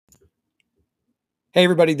Hey,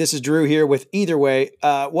 everybody, this is Drew here with Either Way.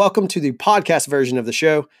 Welcome to the podcast version of the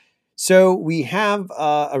show. So we have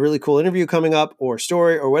a really cool interview coming up or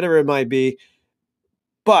story or whatever it might be.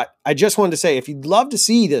 But I just wanted to say, if you'd love to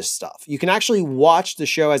see this stuff, you can actually watch the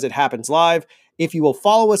show as it happens live. If you will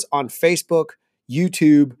follow us on Facebook,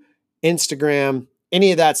 YouTube, Instagram,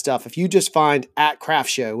 any of that stuff, if you just find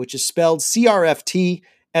 @CraftShow, which is spelled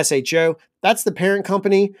CRFTSHO, that's the parent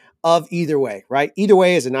company of Either Way, right? Either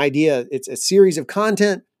Way is an idea. It's a series of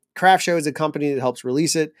content. Craft Show is a company that helps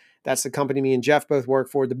release it. That's the company me and Jeff both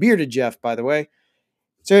work for, the Bearded Jeff, by the way.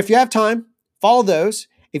 So if you have time, follow those.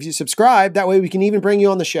 If you subscribe, that way we can even bring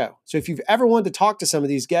you on the show. So if you've ever wanted to talk to some of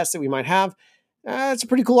these guests that we might have, it's a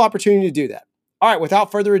pretty cool opportunity to do that. All right,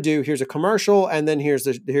 without further ado, here's a commercial, and then here's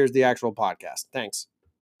the actual podcast. Thanks.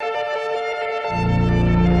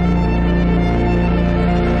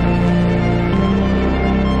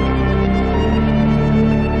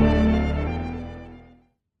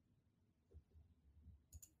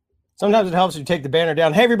 Sometimes it helps if you take the banner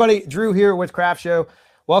down. Hey, everybody, Drew here with Craft Show.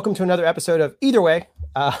 Welcome to another episode of Either Way,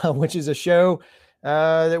 which is a show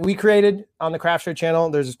that we created on the Craft Show channel.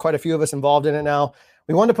 There's quite a few of us involved in it now.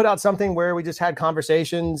 We wanted to put out something where we just had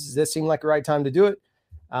conversations. This seemed like the right time to do it.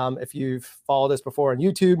 If you've followed us before on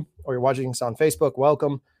YouTube or you're watching us on Facebook,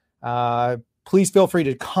 welcome. Please feel free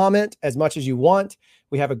to comment as much as you want.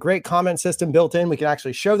 We have a great comment system built in. We can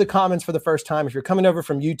actually show the comments for the first time. If you're coming over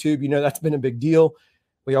from YouTube, you know that's been a big deal.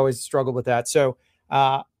 We always struggle with that. So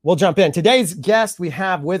we'll jump in. Today's guest we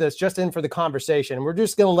have with us just in for the conversation, and we're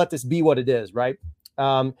just going to let this be what it is, right?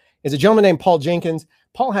 Is a gentleman named Paul Jenkins.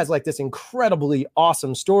 Paul has like this incredibly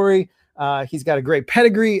awesome story. He's got a great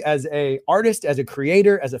pedigree as a artist, as a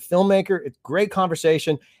creator, as a filmmaker. It's great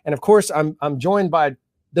conversation. And of course, I'm joined by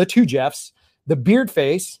the two Jeffs, the beard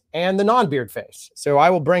face and the non-beard face. So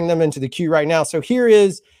I will bring them into the queue right now. So here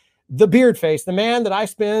is the beard face, the man that I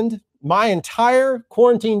spend my entire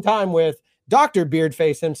quarantine time with, Dr.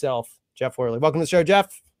 Beardface himself, Jeff Worley. Welcome to the show,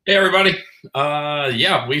 Jeff. Hey, everybody.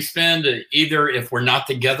 Yeah, we spend either, if we're not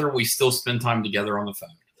together, we still spend time together on the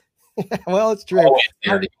phone. Well, it's true.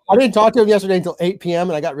 I didn't talk to him yesterday until 8 p.m.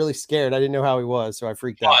 and I got really scared. I didn't know how he was, so I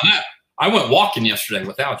freaked out. I went walking yesterday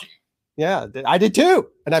without you. Yeah, I did too.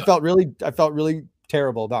 And I felt really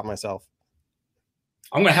terrible about myself.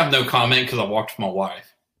 I'm going to have no comment because I walked with my wife.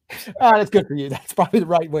 That's good for you. That's probably the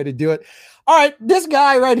right way to do it. All right, this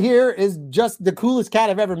guy right here is just the coolest cat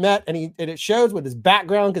I've ever met, and it shows with his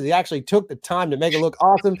background because he actually took the time to make it look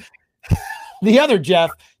awesome. The other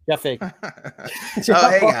Jeff Fake. Hey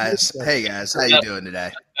guys, how you doing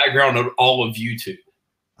today? Background of all of YouTube.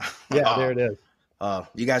 Yeah, there it is.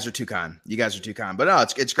 You guys are too kind. But no,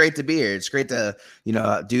 it's great to be here. It's great to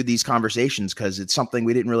do these conversations because it's something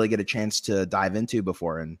we didn't really get a chance to dive into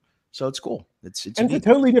before, and so it's cool. It's a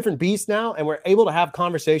totally different beast now, and we're able to have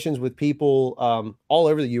conversations with people all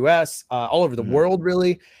over the U.S., all over the world,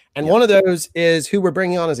 really. And one of those is who we're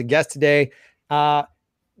bringing on as a guest today.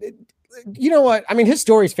 You know what? I mean, his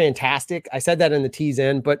story is fantastic. I said that in the tease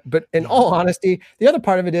in, but in all honesty, the other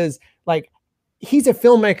part of it is like he's a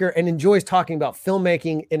filmmaker and enjoys talking about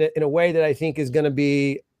filmmaking in a way that I think is going to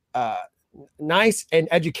be nice and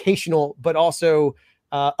educational, but also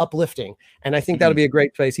uplifting. And I think that'll be a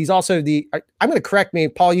great place. He's also I'm going to correct me,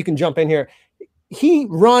 Paul, you can jump in here. He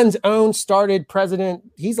runs, started, president.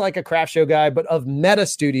 He's like a Craft Show guy, but of Meta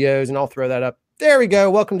Studios. And I'll throw that up. There we go.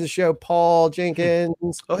 Welcome to the show, Paul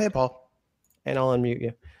Jenkins. Oh, hey, Paul. And I'll unmute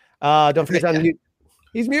you. Don't forget to unmute.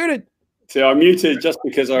 He's muted. So I muted just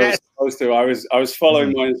because I was supposed to. I was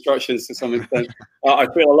following my instructions to some extent. I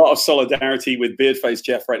feel a lot of solidarity with Beardface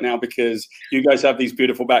Jeff right now because you guys have these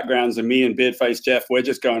beautiful backgrounds, and me and Beardface Jeff, we're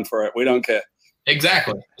just going for it. We don't care.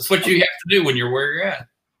 Exactly. That's what you have to do when you're where you're at.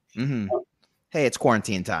 Mm-hmm. Hey, it's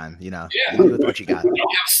quarantine time. Yeah. You do with what you got. I don't have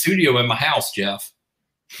a studio in my house, Jeff.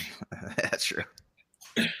 That's true.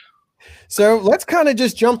 So let's kind of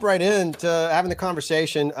just jump right into having the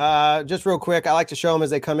conversation. Just real quick, I like to show them as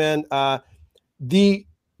they come in. The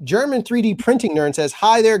German 3D printing nerd says,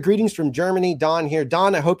 "Hi there, greetings from Germany. Don here.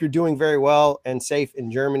 Don, I hope you're doing very well and safe in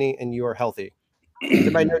Germany and you are healthy." Does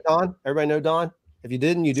everybody know Don? Everybody know Don? If you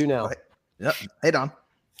didn't, you do now. Yep. Hey, Don.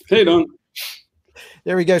 Hey, Don.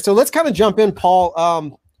 There we go. So let's kind of jump in, Paul.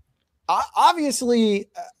 Obviously,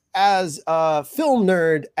 as a film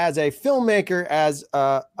nerd, as a filmmaker, as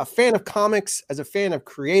a fan of comics, as a fan of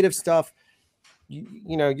creative stuff,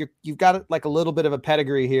 you've got like a little bit of a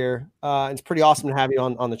pedigree here. It's pretty awesome to have you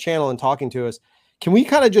on the channel and talking to us. Can we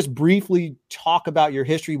kind of just briefly talk about your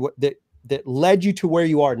history that led you to where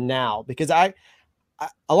you are now? Because I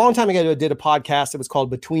a long time ago did a podcast that was called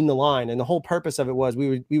Between the Line, and the whole purpose of it was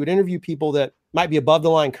we would interview people that might be above the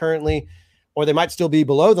line currently, or they might still be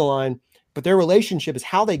below the line, but their relationship is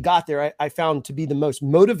how they got there. I found to be the most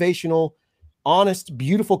motivational, honest,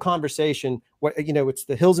 beautiful conversation. What, you know, it's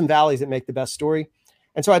the hills and valleys that make the best story.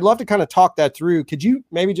 And so I'd love to kind of talk that through. Could you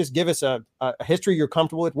maybe just give us a history you're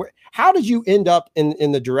comfortable with? How did you end up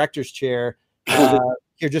in the director's chair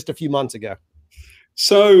here just a few months ago?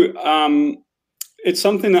 So it's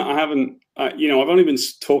something that I haven't, I've only been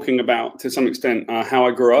talking about to some extent how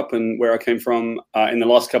I grew up and where I came from in the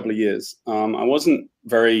last couple of years. I wasn't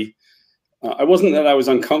that I was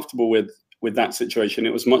uncomfortable with that situation.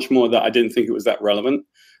 It was much more that I didn't think it was that relevant.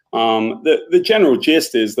 The general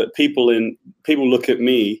gist is that people look at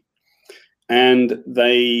me and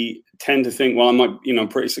they tend to think, well, I'm a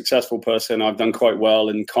pretty successful person. I've done quite well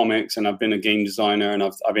in comics, and I've been a game designer, and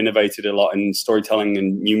I've innovated a lot in storytelling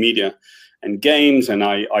and new media and games, and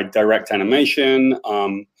I direct animation.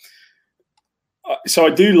 So I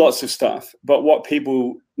do lots of stuff, but what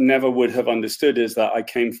people never would have understood is that I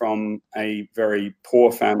came from a very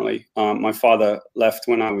poor family. My father left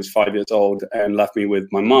when I was 5 years old and left me with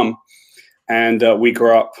my mum. And we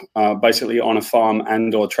grew up basically on a farm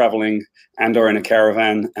and/or traveling and/or in a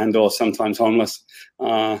caravan and/or sometimes homeless.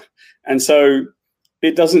 And so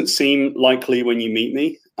it doesn't seem likely when you meet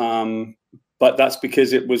me, but that's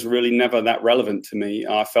because it was really never that relevant to me.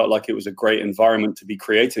 I felt like it was a great environment to be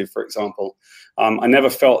creative, for example. I never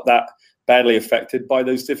felt that badly affected by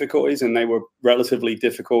those difficulties, and they were relatively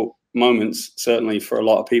difficult moments, certainly for a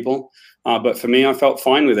lot of people. But for me, I felt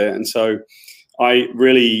fine with it. And so I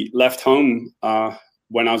really left home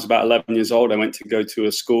when I was about 11 years old. I went to go to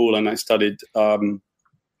a school and I studied, I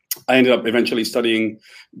ended up eventually studying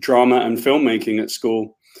drama and filmmaking at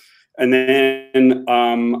school. And then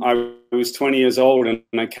I was 20 years old and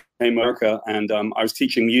I came to America, and I was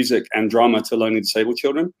teaching music and drama to lonely disabled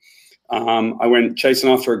children. I went chasing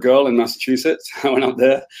after a girl in Massachusetts. I went up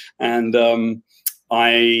there and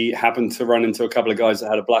I happened to run into a couple of guys that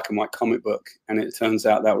had a black and white comic book, and it turns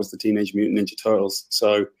out that was the Teenage Mutant Ninja Turtles.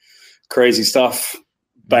 So crazy stuff,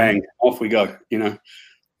 bang, off we go,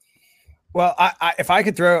 Well, if I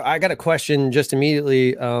could I got a question just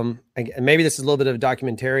immediately. And maybe this is a little bit of a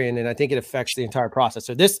documentarian, and I think it affects the entire process.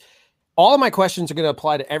 So all of my questions are going to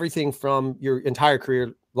apply to everything from your entire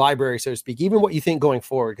career, library, so to speak, even what you think going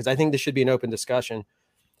forward, because I think this should be an open discussion.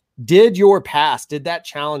 Did that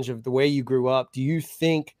challenge of the way you grew up, do you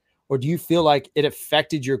think, or do you feel like it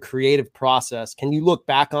affected your creative process? Can you look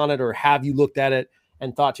back on it, or have you looked at it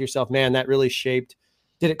and thought to yourself, man, that really shaped?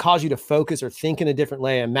 Did it cause you to focus or think in a different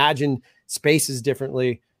way, imagine spaces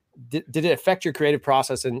differently? Did it affect your creative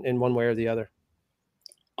process in one way or the other?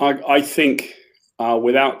 I think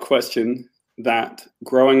without question that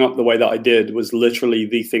growing up the way that I did was literally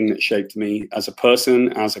the thing that shaped me as a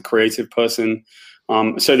person, as a creative person.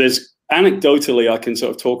 So there's anecdotally, I can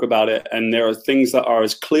sort of talk about it, and there are things that are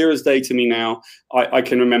as clear as day to me now. I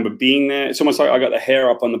can remember being there. It's almost like I got the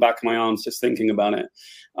hair up on the back of my arms just thinking about it.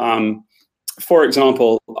 For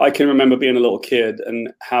example, I can remember being a little kid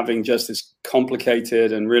and having just this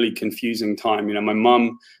complicated and really confusing time. My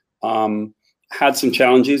mum had some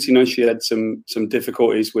challenges. She had some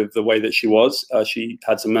difficulties with the way that she was. She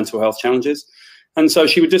had some mental health challenges. And so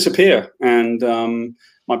she would disappear. And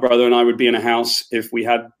my brother and I would be in a house if we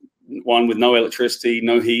had one with no electricity,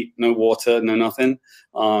 no heat, no water, no nothing.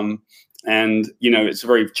 And it's a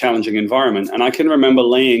very challenging environment. And I can remember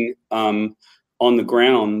laying on the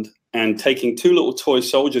ground and taking two little toy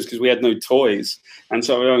soldiers, because we had no toys. And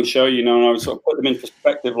so I would show and I would sort of put them in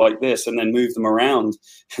perspective like this and then move them around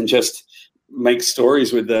and just make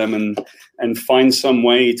stories with them and find some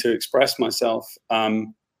way to express myself.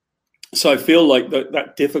 So I feel like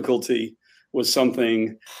that difficulty was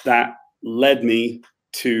something that led me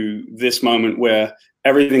to this moment where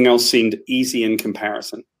everything else seemed easy in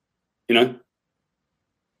comparison,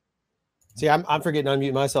 See, I'm forgetting to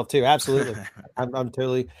unmute myself too. Absolutely. I'm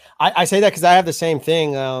totally, I say that because I have the same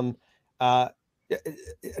thing. Not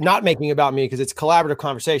making about me because it's collaborative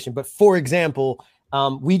conversation, but for example,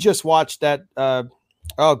 we just watched that, the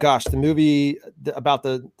movie about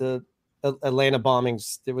the Atlanta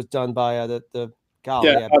bombings that was done by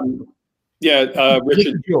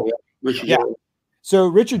Richard Jewell. So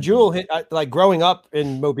Richard Jewell, like growing up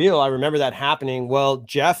in Mobile, I remember that happening. Well,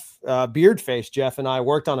 Jeff, Beardface Jeff, and I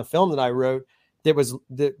worked on a film that I wrote that was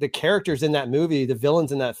the characters in that movie, the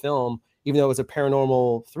villains in that film, even though it was a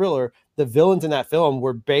paranormal thriller, the villains in that film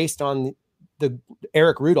were based on the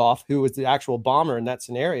Eric Rudolph, who was the actual bomber in that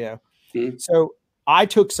scenario. Mm-hmm. So I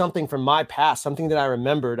took something from my past, something that I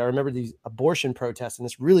remembered. I remember these abortion protests and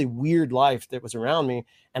this really weird life that was around me,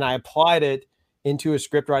 and I applied it into a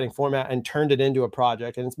script writing format and turned it into a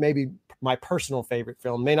project. And it's maybe my personal favorite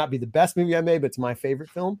film. May not be the best movie I made, but it's my favorite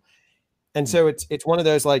film. And so it's one of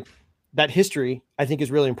those, like, that history I think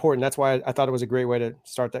is really important. That's why I thought it was a great way to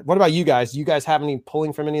start that. What about you guys? Do you guys have any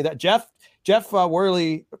pulling from any of that? Jeff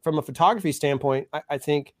Worley, from a photography standpoint, I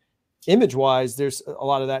think image wise, there's a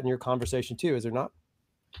lot of that in your conversation too. Is there not?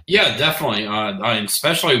 Yeah, definitely.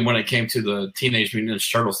 Especially when it came to the Teenage Mutant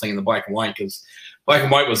Ninja Turtles thing in the black and white, because black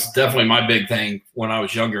and white was definitely my big thing when I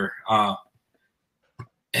was younger.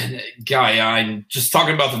 And I'm just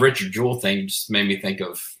talking about the Richard Jewell thing just made me think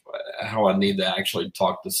of how I need to actually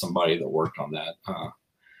talk to somebody that worked on that.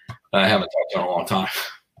 I haven't talked to in a long time.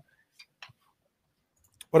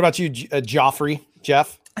 What about you, Joffrey,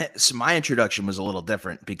 Jeff? So my introduction was a little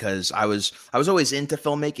different because I was always into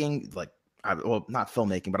filmmaking, like, well, not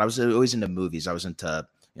filmmaking, but I was always into movies. I was into,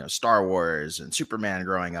 Star Wars and Superman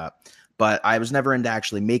growing up, but I was never into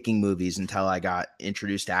actually making movies until I got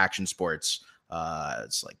introduced to action sports.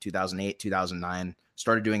 It's like 2008, 2009,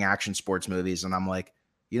 started doing action sports movies. And I'm like,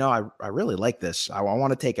 I really like this. I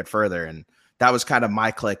want to take it further. And that was kind of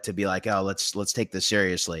my click to be like, oh, let's take this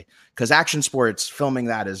seriously. Because action sports, filming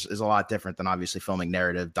that is a lot different than obviously filming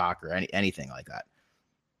narrative, doc, or anything like that.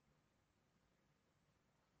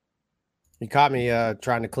 You caught me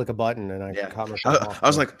trying to click a button, and I caught myself. I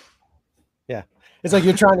was like, yeah, it's like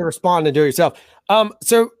you're trying to respond and do it yourself.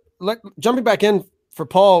 So jumping back in for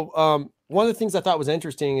Paul, one of the things I thought was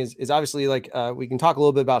interesting is obviously, like, we can talk a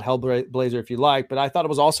little bit about Hellblazer if you like, but I thought it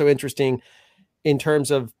was also interesting in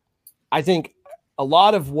terms of, I think a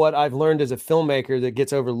lot of what I've learned as a filmmaker that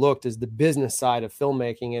gets overlooked is the business side of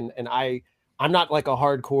filmmaking. And I'm not like a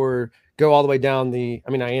hardcore go all the way down I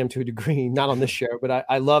mean, I am to a degree, not on this show, but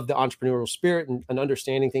I love the entrepreneurial spirit and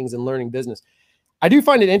understanding things and learning business. I do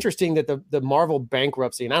find it interesting that the Marvel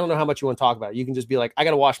bankruptcy, and I don't know how much you want to talk about it. You can just be like, I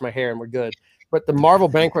got to wash my hair and we're good. But the Marvel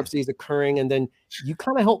bankruptcy is occurring, and then you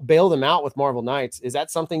kind of help bail them out with Marvel Knights. Is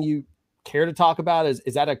that something you care to talk about?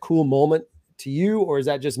 Is that a cool moment to you, or is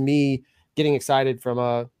that just me getting excited from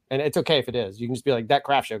and it's okay if it is. You can just be like that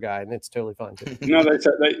craft show guy, and it's totally fine too. No,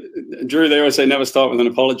 Drew, they always say never start with an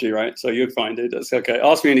apology, right? So you'll find it. That's okay.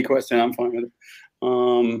 Ask me any question. I'm fine with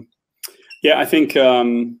it. Yeah, I think,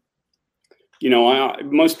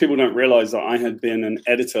 most people don't realize that I had been an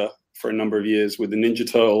editor for a number of years with the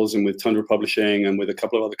Ninja Turtles and with Tundra Publishing and with a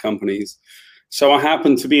couple of other companies. So I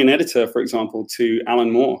happened to be an editor, for example, to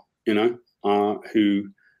Alan Moore, who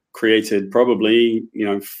created probably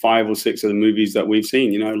 5 or 6 of the movies that we've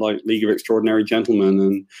seen, like League of Extraordinary Gentlemen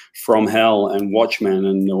and From Hell and Watchmen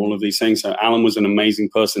and all of these things. So Alan was an amazing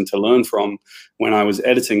person to learn from when I was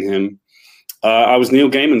editing him. I was Neil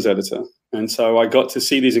Gaiman's editor, and so I got to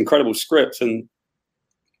see these incredible scripts and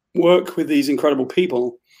work with these incredible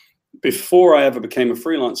people before I ever became a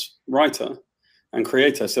freelance writer and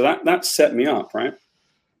creator. So that set me up, right?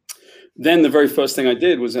 Then the very first thing I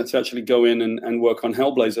did was to actually go in and work on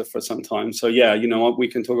Hellblazer for some time. So yeah, we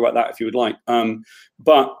can talk about that if you would like.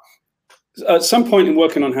 But at some point in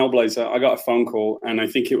working on Hellblazer, I got a phone call, and I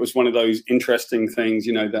think it was one of those interesting things,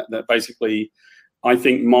 that basically I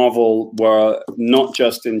think Marvel were not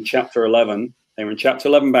just in Chapter 11. They were in Chapter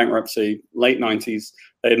 11 bankruptcy, late 90s.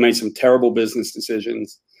 They had made some terrible business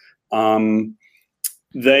decisions.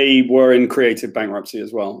 They were in creative bankruptcy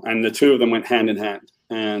as well. And the two of them went hand in hand.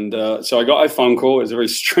 And so I got a phone call. It was a very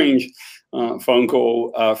strange phone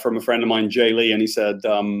call from a friend of mine, Jay Lee. And he said,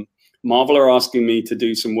 Marvel are asking me to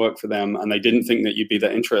do some work for them, and they didn't think that you'd be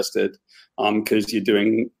that interested because you're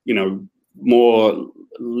doing, more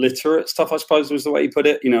literate stuff, I suppose was the way he put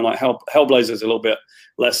it. Like Hellblazer is a little bit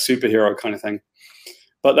less superhero kind of thing.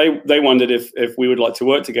 But they wondered if we would like to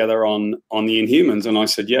work together on the Inhumans. And I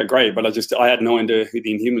said, yeah, great. But I had no idea who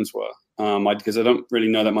the Inhumans were because I don't really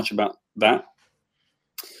know that much about that.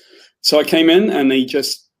 So I came in, and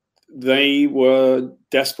they were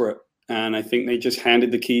desperate. And I think they just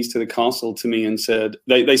handed the keys to the castle to me and said,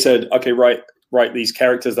 they said, okay, write these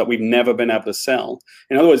characters that we've never been able to sell.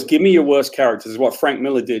 In other words, give me your worst characters, is what Frank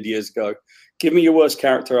Miller did years ago. Give me your worst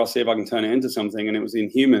character. I'll see if I can turn it into something. And it was the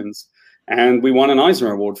Inhumans. And we won an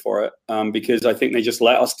Eisner Award for it because I think they just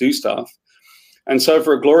let us do stuff. And so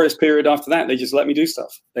for a glorious period after that, they just let me do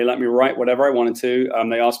stuff. They let me write whatever I wanted to.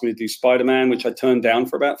 They asked me to do Spider-Man, which I turned down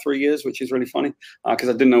for about 3 years, which is really funny because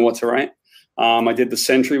I didn't know what to write. I did the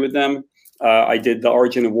Sentry with them. I did the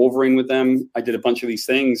Origin of Wolverine with them. I did a bunch of these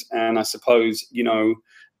things. And I suppose,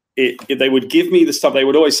 they would give me the stuff. They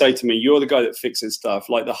would always say to me, you're the guy that fixes stuff.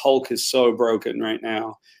 Like the Hulk is so broken right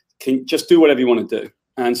now. Just do whatever you want to do.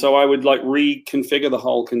 And so I would reconfigure the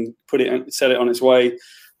Hulk and set it on its way.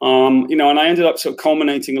 And I ended up sort of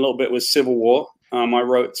culminating a little bit with Civil War. I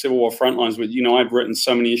wrote Civil War Frontlines with, I'd written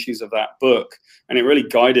so many issues of that book, and it really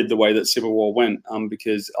guided the way that Civil War went,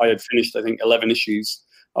 because I had finished, I think, 11 issues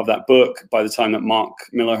of that book by the time that Mark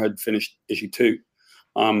Miller had finished issue 2.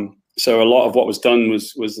 So a lot of what was done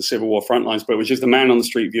was the Civil War Frontlines book, which is the man on the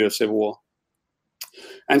street view of Civil War.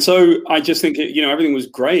 And so I just think, everything was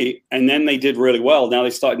great. And then they did really well. Now they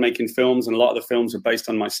started making films, and a lot of the films are based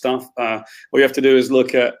on my stuff. All you have to do is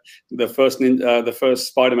look at the first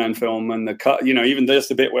Spider-Man film, and the cut, even just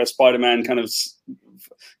the bit where Spider-Man kind of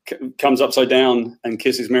comes upside down and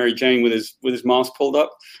kisses Mary Jane with his mask pulled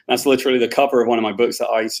up. That's literally the cover of one of my books that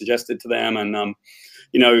I suggested to them. And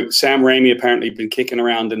Sam Raimi apparently had been kicking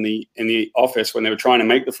around in the office when they were trying to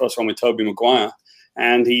make the first one with Tobey Maguire,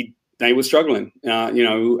 and they were struggling,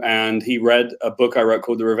 and he read a book I wrote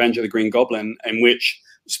called The Revenge of the Green Goblin, in which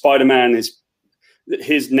Spider-Man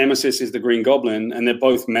his nemesis is the Green Goblin, and they're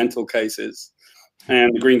both mental cases.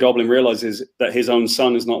 And the Green Goblin realizes that his own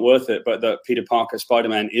son is not worth it, but that Peter Parker,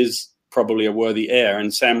 Spider-Man, is probably a worthy heir.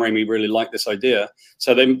 And Sam Raimi really liked this idea.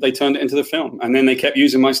 So they turned it into the film. And then they kept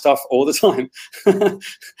using my stuff all the time,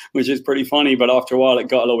 which is pretty funny. But after a while, it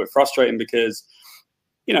got a little bit frustrating because,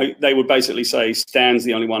 they would basically say Stan's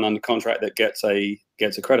the only one under contract that gets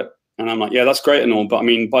a credit. And I'm like, yeah, that's great and all. But I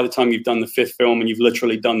mean, by the time you've done the 5th film and you've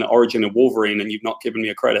literally done the origin of Wolverine and you've not given me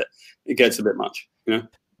a credit, it gets a bit much,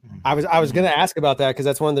 I was going to ask about that, because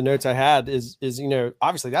that's one of the notes I had is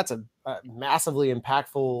obviously that's a massively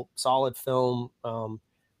impactful, solid film.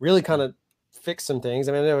 Really kind of fixed some things.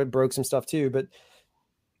 I mean, I know it broke some stuff too, but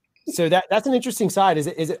so that's an interesting side. Is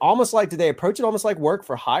it almost like, did they approach it almost like work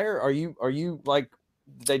for hire? Are you like,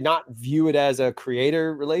 did they not view it as a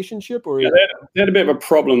creator relationship? Or they had a bit of a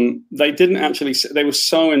problem. They didn't actually. They were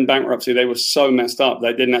so in bankruptcy. They were so messed up.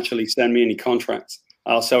 They didn't actually send me any contracts.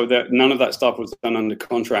 So that none of that stuff was done under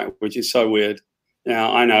contract, which is so weird.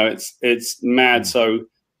 Now I know it's mad. So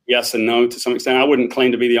yes and no to some extent. I wouldn't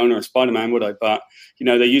claim to be the owner of Spider-Man, would I? But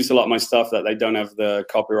they used a lot of my stuff that they don't have the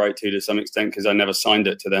copyright to some extent, because I never signed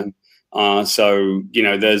it to them. So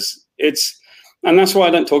and that's why I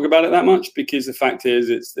don't talk about it that much, because the fact is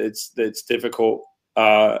it's difficult.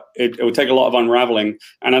 It would take a lot of unraveling,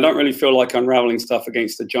 and I don't really feel like unraveling stuff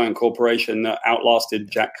against a giant corporation that outlasted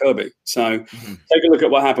Jack Kirby. So take a look at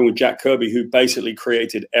what happened with Jack Kirby, who basically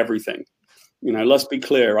created everything. Let's be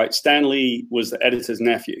clear, right? Stan Lee was the editor's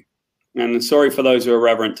nephew, and sorry for those who are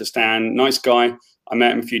irreverent to Stan. Nice guy. I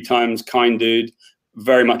met him a few times. Kind dude.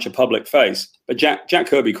 Very much a public face. But Jack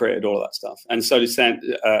Kirby created all of that stuff, and so did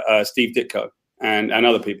Steve Ditko and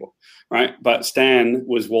other people, right? But Stan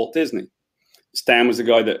was Walt Disney. Stan was the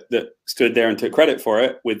guy that stood there and took credit for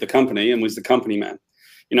it with the company and was the company man.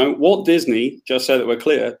 Walt Disney, just so that we're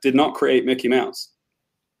clear, did not create Mickey Mouse.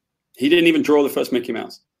 He didn't even draw the first Mickey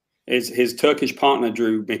Mouse. His Turkish partner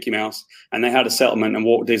drew Mickey Mouse, and they had a settlement, and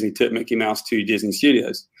Walt Disney took Mickey Mouse to Disney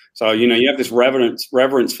Studios. So, you have this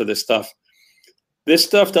reverence for this stuff. This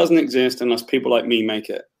stuff doesn't exist unless people like me make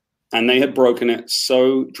it. And they had broken it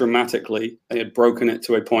so dramatically. They had broken it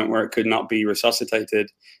to a point where it could not be resuscitated.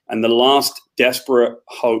 And the last desperate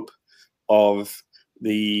hope of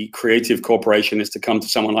the creative corporation is to come to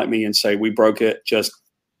someone like me and say, we broke it, just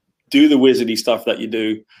do the wizardy stuff that you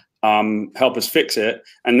do, help us fix it.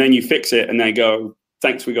 And then you fix it and they go,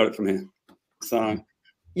 thanks, we got it from here. So,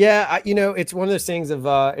 yeah, it's one of those things of,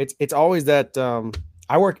 it's always that,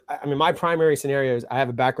 my primary scenario is I have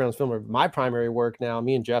a background as filmer. My primary work now,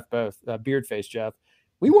 me and Jeff both, Beardface Jeff,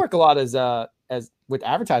 we work a lot as with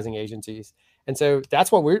advertising agencies, and so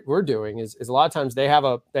that's what we're doing. Is a lot of times they have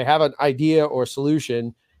an idea or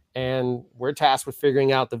solution, and we're tasked with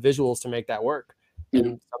figuring out the visuals to make that work. Mm-hmm.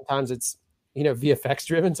 And sometimes it's VFX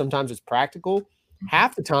driven, sometimes it's practical.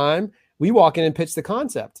 Half the time we walk in and pitch the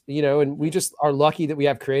concept, and we just are lucky that we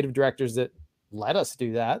have creative directors that let us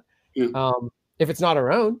do that. Mm-hmm. If it's not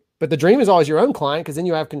our own, but the dream is always your own client, because then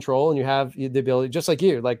you have control and you have the ability, just like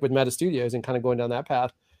you, like with Meta Studios and kind of going down that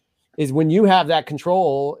path, is when you have that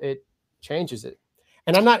control, it changes it.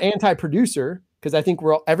 And I'm not anti-producer, because I think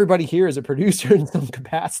everybody here is a producer in some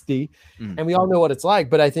capacity, and we all know what it's like.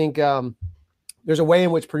 But I think there's a way in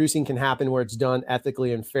which producing can happen where it's done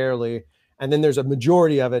ethically and fairly, and then there's a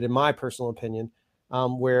majority of it, in my personal opinion,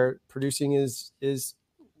 where producing is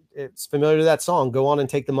it's familiar to that song, go on and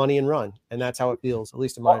take the money and run. And that's how it feels, at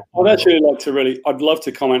least in my. I'd love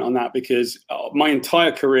to comment on that, because my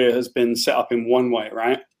entire career has been set up in one way,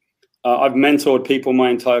 right? I've mentored people my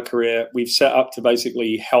entire career. We've set up to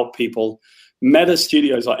basically help people. Meta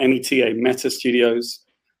Studios, like META, Meta Studios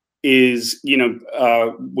is,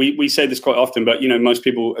 we say this quite often, but, most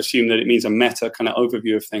people assume that it means a meta kind of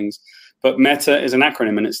overview of things. But Meta is an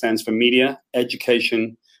acronym, and it stands for Media,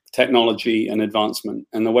 Education, technology, and advancement.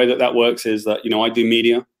 And the way that works is that, I do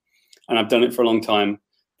media, and I've done it for a long time.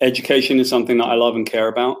 Education is something that I love and care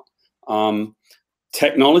about.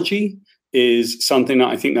 Technology is something that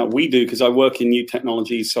I think that we do because I work in new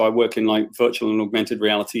technologies. So I work in like virtual and augmented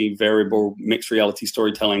reality, variable mixed reality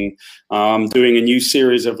storytelling. I'm doing a new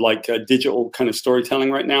series of like digital kind of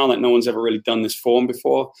storytelling right now that no one's ever really done this form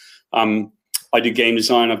before. I do game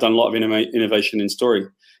design. I've done a lot of innovation in story.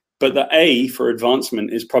 But the A for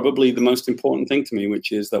advancement is probably the most important thing to me,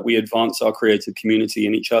 which is that we advance our creative community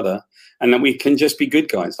and each other, and that we can just be good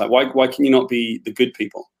guys. Like, why can you not be the good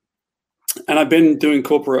people? And I've been doing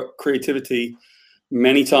corporate creativity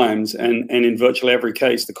many times, and in virtually every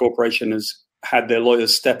case, the corporation has had their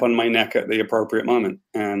lawyers step on my neck at the appropriate moment.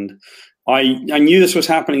 And I knew this was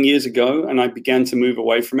happening years ago, and I began to move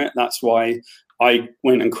away from it. That's why I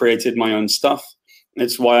went and created my own stuff.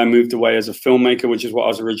 It's why I moved away as a filmmaker, which is what I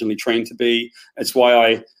was originally trained to be. It's why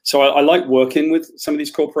I like working with some of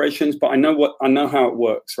these corporations, but I know how it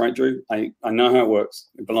works, right, Drew? I know how it works.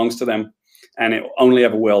 It belongs to them, and it only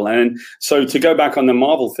ever will. And so to go back on the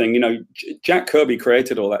Marvel thing, Jack Kirby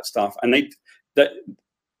created all that stuff, and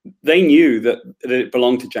they knew that it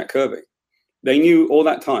belonged to Jack Kirby. They knew all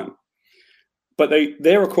that time. But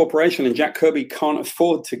they're a corporation, and Jack Kirby can't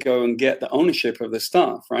afford to go and get the ownership of the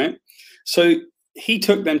stuff, right? So he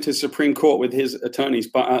took them to Supreme Court with his attorneys,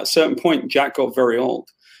 but at a certain point, Jack got very old.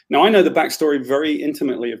 Now, I know the backstory very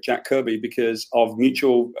intimately of Jack Kirby because of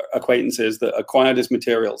mutual acquaintances that acquired his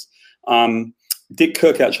materials. Dick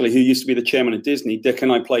Kirk, actually, who used to be the chairman of Disney, Dick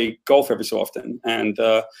and I play golf every so often, and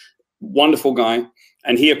wonderful guy.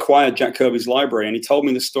 And he acquired Jack Kirby's library, and he told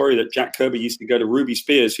me the story that Jack Kirby used to go to Ruby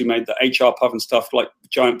Spears, who made the HR Puff and stuff, like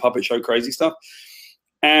giant puppet show crazy stuff.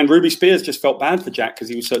 And Ruby Spears just felt bad for Jack because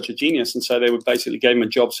he was such a genius. And so they would basically give him a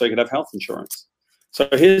job so he could have health insurance. So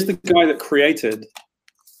here's the guy that created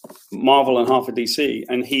Marvel and half of DC.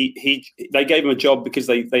 And they gave him a job because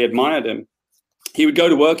they admired him. He would go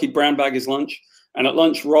to work, he'd brown bag his lunch. And at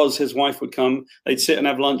lunch, Roz, his wife, would come. They'd sit and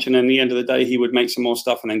have lunch. And then at the end of the day, he would make some more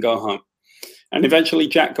stuff and then go home. And eventually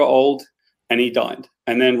Jack got old and he died.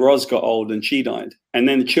 And then Roz got old and she died. And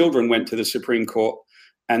then the children went to the Supreme Court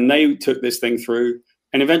and they took this thing through.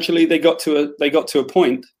 And eventually they got to a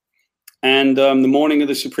point, and the morning of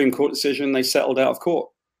the Supreme Court decision, they settled out of court.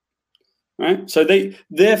 Right? So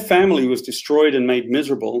their family was destroyed and made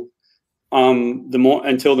miserable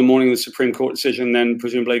until the morning of the Supreme Court decision. Then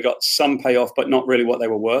presumably got some payoff, but not really what they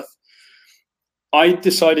were worth. I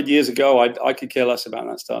decided years ago I could care less about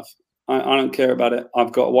that stuff. I don't care about it.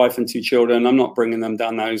 I've got a wife and 2 children. I'm not bringing them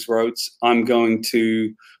down those roads. I'm going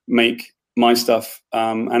to make my stuff,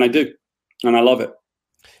 and I do, and I love it.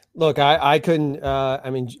 Look, I couldn't,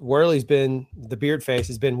 Worley's been, the beard face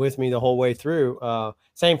has been with me the whole way through.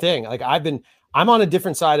 Same thing. Like I'm on a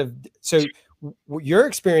different side of, so your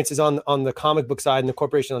experience is on the comic book side and the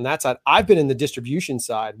corporation on that side. I've been in the distribution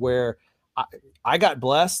side where I got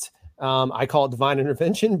blessed. I call it divine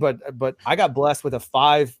intervention, but I got blessed with a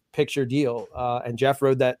 5-picture deal. And Jeff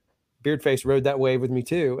Beardface rode that wave with me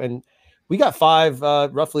too. And we got 5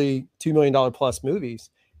 roughly $2 million plus movies.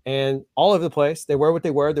 And all over the place, they were what they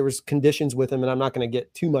were. There was conditions with them, and I'm not going to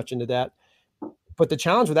get too much into that. But the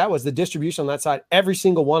challenge with that was the distribution on that side. Every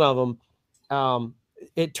single one of them,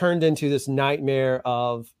 it turned into this nightmare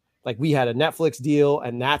of, like, we had a Netflix deal,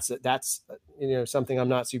 and that's something I'm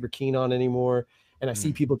not super keen on anymore. And I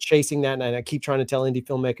see people chasing that, and I keep trying to tell indie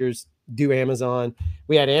filmmakers, do Amazon.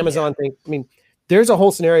 We had Amazon thing. I mean, there's a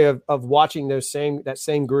whole scenario of watching that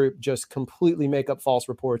same group just completely make up false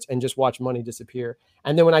reports and just watch money disappear.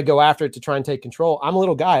 And then when I go after it to try and take control, I'm a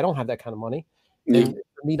little guy. I don't have that kind of money. And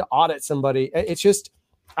for me to audit somebody, it's just,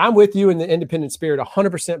 I'm with you in the independent spirit,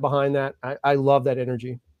 100% behind that. I love that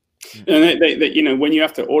energy. And they, when you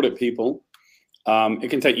have to audit people, it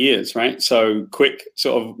can take years, right? So quick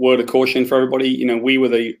sort of word of caution for everybody. We were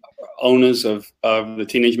the owners of the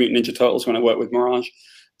Teenage Mutant Ninja Turtles when I worked with Mirage.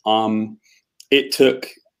 It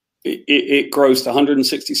grossed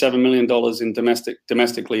 $167 million in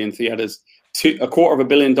domestically in theaters, $250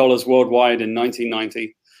 million worldwide in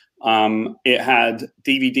 1990. It had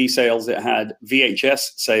DVD sales, it had VHS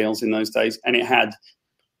sales in those days, and it had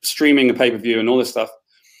streaming and pay-per-view and all this stuff.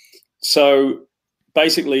 So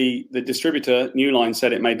basically, the distributor, New Line,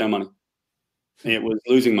 said it made no money. It was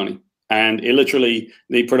losing money, and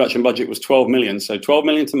the production budget was $12 million. So $12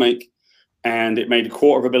 million to make. And it made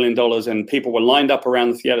 $250 million, and people were lined up around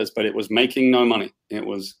the theaters, but it was making no money. It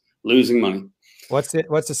was losing money. What's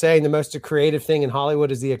the saying? The most creative thing in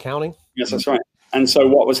Hollywood is the accounting. Yes, that's right. And so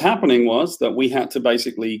what was happening was that we had to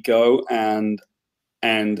basically go and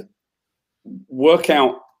work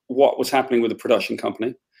out what was happening with the production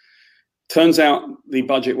company. Turns out the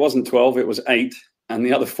budget wasn't 12, it was 8, and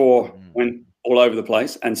the other 4 went all over the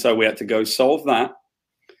place. And so we had to go solve that.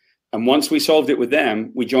 And once we solved it with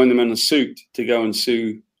them, we joined them in a suit to go and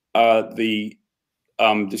sue the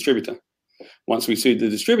distributor. Once we sued the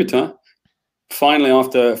distributor, finally,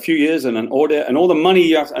 after a few years and an audit and all the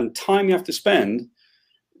money and time you have to spend,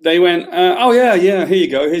 they went, oh, yeah, here you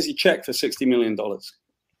go. Here's your check for $60 million.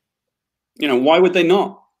 You know, why would they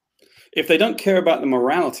not? If they don't care about the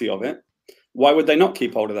morality of it, why would they not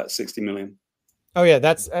keep hold of that 60 million? Oh yeah,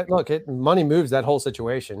 that's look. Money moves that whole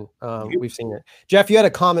situation. We've seen it. Jeff, you had a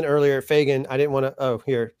comment earlier. Fagan, I didn't want to. Oh,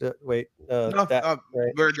 here, wait. No, right.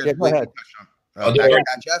 we're good. Yeah, go ahead.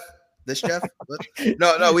 Jeff, this Jeff.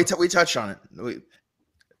 No, we touched on it.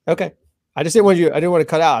 Okay, I just didn't want you. I didn't want to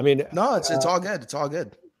cut out. I mean, no, it's all good. It's all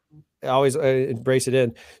good. I always embrace it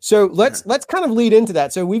in. So let's kind of lead into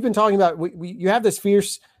that. So we've been talking about you have this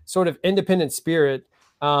fierce sort of independent spirit.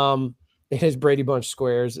 It is Brady Bunch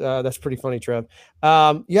squares. That's pretty funny, Trev.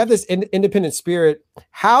 You have this independent spirit.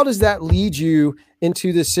 How does that lead you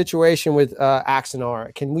into this situation with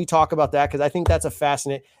Axanar? Can we talk about that? Because I think that's a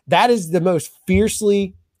fascinating. That is the most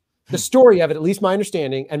fiercely, the story of it, at least my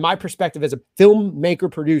understanding and my perspective as a filmmaker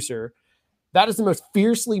producer. That is the most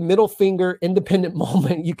fiercely middle finger independent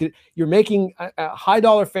moment you're making a high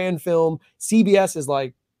dollar fan film. CBS is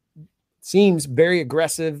like seems very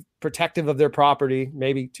aggressive, protective of their property,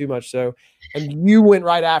 maybe too much so. And you went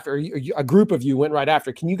right after, a group of you went right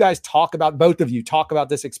after. Can you guys talk about, both of you, talk about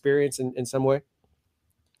this experience in some way?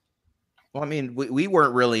 Well, I mean, we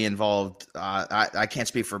weren't really involved. I can't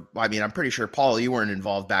speak for, I mean, I'm pretty sure, Paul, you weren't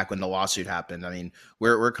involved back when the lawsuit happened. I mean,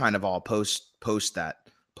 we're kind of all post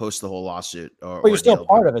the whole lawsuit. But you're still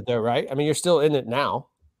part of it though, right? I mean, you're still in it now.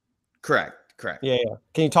 Correct. Yeah.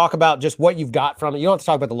 Can you talk about just what you've got from it? You don't have to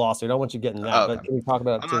talk about the lawsuit. I don't want you getting that, but can we talk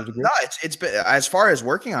about it to a degree? No, it's been, as far as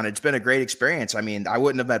working on it, it's been a great experience. I mean, I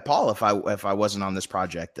wouldn't have met Paul if I wasn't on this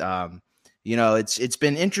project. You know, it's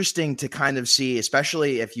been interesting to kind of see,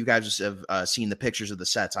 especially if you guys have seen the pictures of the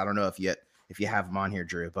sets. I don't know if you have them on here,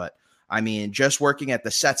 Drew, but I mean, just working at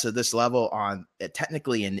the sets of this level on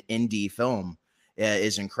technically an indie film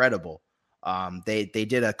is incredible. They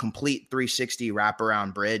did a complete 360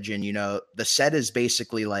 wraparound bridge, and you know the set is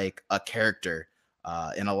basically like a character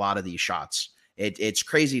in a lot of these shots. It's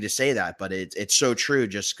crazy to say that, but it's so true.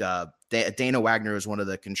 Just Dana Wagner was one of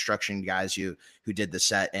the construction guys who did the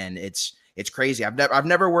set, and it's crazy. I've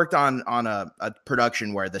never worked on a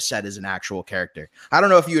production where the set is an actual character. I don't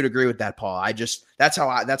know if you would agree with that, Paul. That's how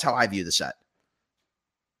I view the set.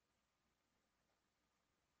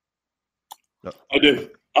 I do.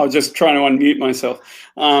 I was just trying to unmute myself.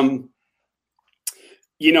 You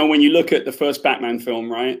know, when you look at the first Batman film,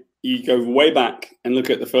 right? You go way back and look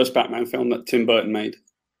at the first Batman film that Tim Burton made.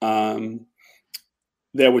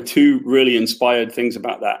 There were two really inspired things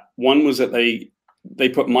about that. One was that they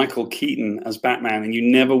put Michael Keaton as Batman, and you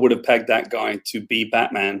never would have pegged that guy to be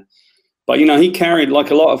Batman. But, you know, he carried, like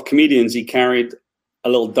a lot of comedians, he carried a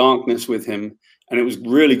little darkness with him. And it was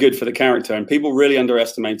really good for the character. And people really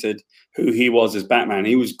underestimated who he was as Batman.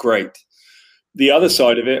 He was great. The other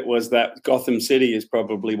side of it was that Gotham City is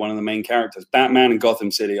probably one of the main characters. Batman and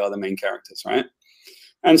Gotham City are the main characters, right?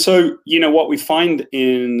 And so, you know, what we find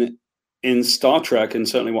in Star Trek, and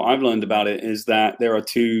certainly what I've learned about it, is that there are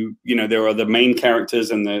two, you know, there are the main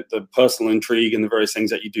characters and the personal intrigue and the various things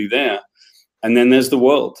that you do there. And then there's the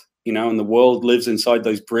world. You know, and the world lives inside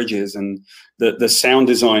those bridges, and the sound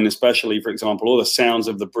design, especially, for example, all the sounds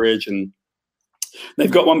of the bridge. And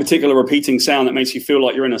they've got one particular repeating sound that makes you feel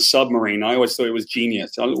like you're in a submarine. I always thought it was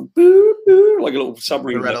genius. A little boo, boo, like a little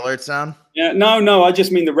submarine. The red alert sound? Yeah, no, I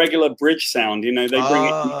just mean the regular bridge sound. You know, they bring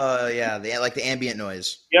it. Like the ambient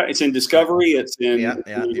noise. Yeah, it's in Discovery. It's in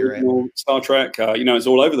you're right. Star Trek. You know, it's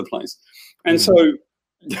all over the place. And so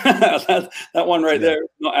that one right there,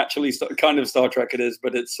 not actually kind of Star Trek it is,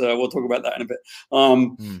 but it's we'll talk about that in a bit.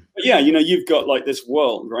 But yeah, you know, you've got like this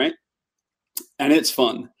world, right? And it's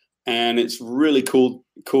fun, and it's really cool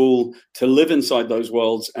to live inside those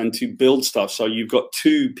worlds and to build stuff. So you've got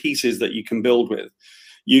two pieces that you can build with.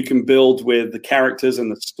 You can build with the characters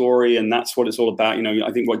and the story, and that's what it's all about. You know,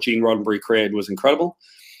 I think what Gene Roddenberry created was incredible.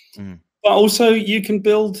 But also you can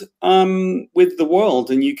build with the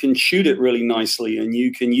world, and you can shoot it really nicely, and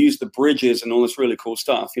you can use the bridges and all this really cool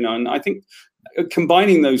stuff, you know. And I think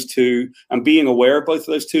combining those two and being aware of both of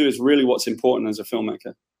those two is really what's important as a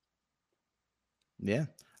filmmaker. Yeah,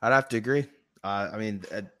 I'd have to agree. I mean,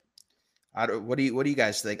 what do you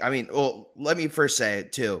guys think? I mean, well, let me first say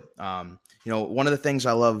it too. You know, one of the things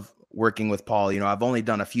I love working with Paul, you know, I've only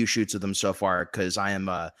done a few shoots with him so far because I'm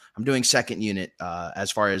doing second unit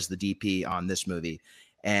as far as the DP on this movie.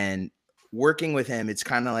 And working with him, it's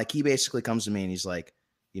kind of like he basically comes to me and he's like,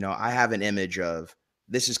 you know, I have an image of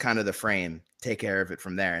this is kind of the frame. Take care of it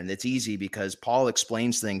from there. And it's easy because Paul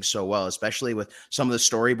explains things so well, especially with some of the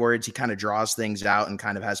storyboards. He kind of draws things out and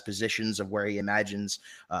kind of has positions of where he imagines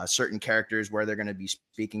certain characters, where they're going to be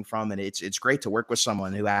speaking from. And it's great to work with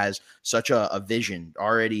someone who has such a vision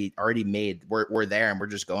already made. We're there and we're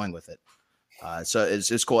just going with it. So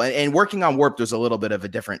it's cool. And working on Warped was a little bit of a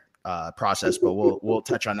different process, but we'll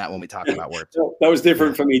touch on that when we talk about Warped. That was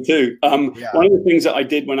different for me too. One of the things that I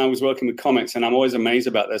did when I was working with comics, and I'm always amazed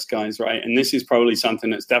about this, guys, right? And this is probably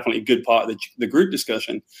something that's definitely a good part of the group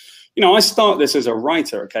discussion. You know, I start this as a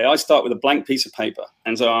writer, okay? I start with a blank piece of paper.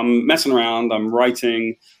 And so I'm messing around, I'm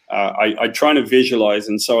writing, I try to visualize.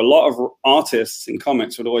 And so a lot of artists in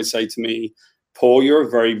comics would always say to me, Paul, you're a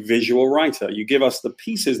very visual writer. You give us the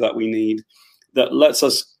pieces that we need that lets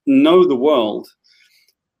us know the world.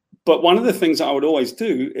 But one of the things that I would always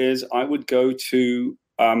do is I would go to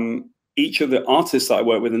each of the artists that I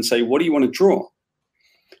work with and say, what do you want to draw?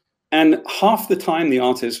 And half the time the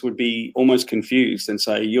artist would be almost confused and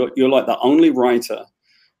say, you're like the only writer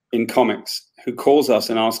in comics who calls us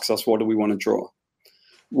and asks us, what do we want to draw?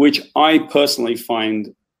 Which I personally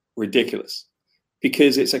find ridiculous,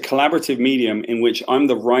 because it's a collaborative medium in which I'm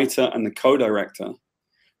the writer and the co-director,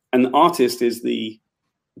 and the artist is the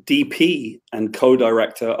DP and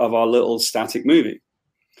co-director of our little static movie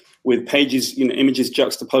with pages, you know, images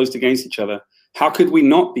juxtaposed against each other. How could we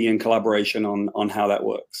not be in collaboration on how that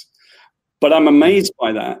works? But I'm amazed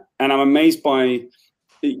by that. And I'm amazed by,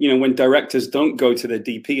 you know, when directors don't go to their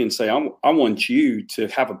DP and say, I want you to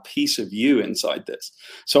have a piece of you inside this.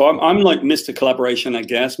 So I'm like Mr. Collaboration, I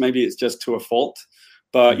guess. Maybe it's just to a fault.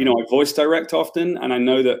 But, you know, I voice direct often, and I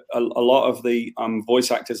know that a lot of the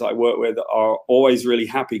voice actors I work with are always really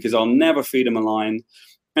happy because I'll never feed them a line.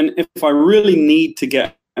 And if I really need to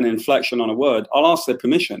get an inflection on a word, I'll ask their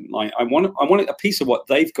permission. Like, I want a piece of what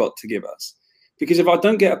they've got to give us. Because if I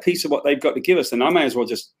don't get a piece of what they've got to give us, then I may as well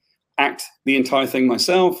just act the entire thing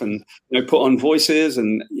myself and, you know, put on voices.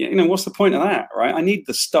 And, you know, what's the point of that, right? I need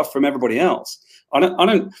the stuff from everybody else. I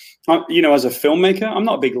don't, you know, as a filmmaker, I'm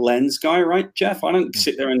not a big lens guy, right, Jeff? I don't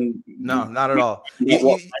sit there and. No, not at all.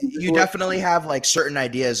 You definitely have like certain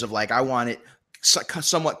ideas of like, I want it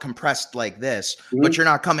somewhat compressed like this, but you're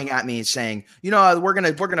not coming at me saying, you know,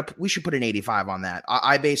 we should put an 85 on that.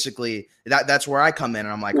 I basically, that's where I come in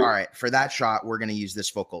and I'm like, all right, for that shot, we're going to use this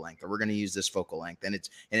focal length, or we're going to use this focal length. And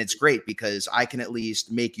it's great because I can at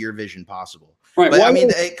least make your vision possible. Right. But I mean,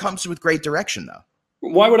 it comes with great direction though.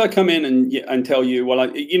 Why would I come in and tell you, well,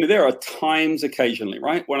 you know, there are times occasionally,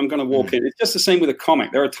 right, when I'm going to walk in. It's just the same with a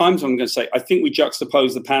comic. There are times when I'm going to say, I think we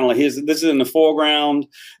juxtapose the panel. This is in the foreground.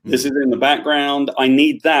 This is in the background. I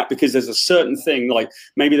need that because there's a certain thing, like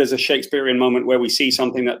maybe there's a Shakespearean moment where we see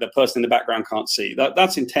something that the person in the background can't see.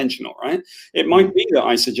 That's intentional, right? It might be that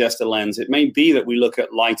I suggest a lens. It may be that we look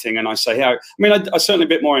at lighting and I say, hey, I mean, I certainly a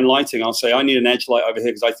bit more in lighting. I'll say, I need an edge light over here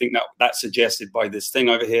because I think that's suggested by this thing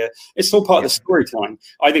over here. It's still part of the story time.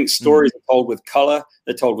 I think stories are told with color,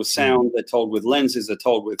 they're told with sound, they're told with lenses, they're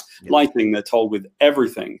told with lighting, they're told with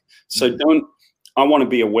everything. So I want to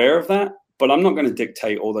be aware of that, but I'm not going to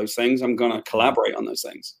dictate all those things. I'm going to collaborate on those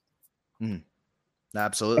things.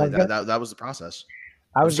 Absolutely. That was the process.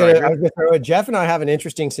 I was going to throw it. Jeff and I have an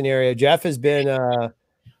interesting scenario. Jeff has been,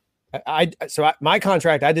 my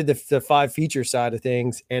contract, I did the 5 feature side of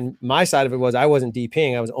things, and my side of it was I wasn't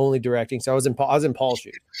DPing, I was only directing. So I was in Paul's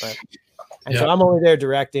shoes, right? And so I'm only there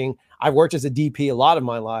directing. I've worked as a DP a lot of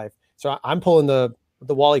my life. So I'm pulling the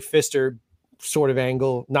Wally Pfister sort of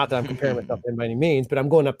angle. Not that I'm comparing myself to him by any means, but I'm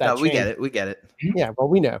going up that chain. We get it. Yeah, well,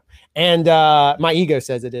 we know. And my ego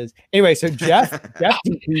says it is. Anyway, so Jeff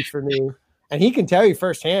DPs for me, and he can tell you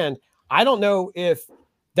firsthand, I don't know if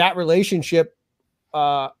that relationship,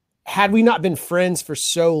 had we not been friends for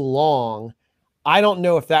so long, I don't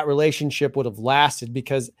know if that relationship would have lasted,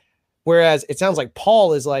 because whereas it sounds like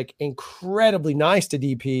Paul is like incredibly nice to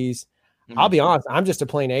DPs. I'll be honest, I'm just a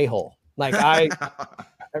plain a-hole. Like I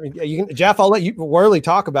mean, Jeff, I'll let you Worley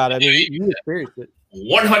talk about it. I mean, you experienced it.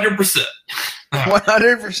 100%.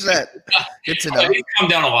 100%. Good to know. It's come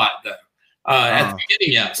down a lot though. At the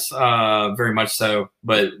beginning, yes, very much so.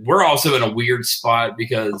 But we're also in a weird spot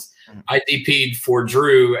because I DP'd for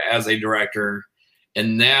Drew as a director.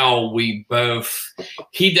 And now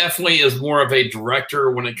he definitely is more of a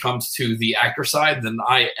director when it comes to the actor side than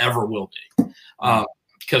I ever will be.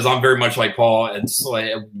 Because I'm very much like Paul. It's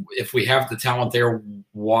like, if we have the talent there,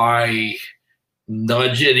 why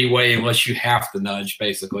nudge anyway, unless you have to nudge,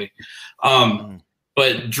 basically.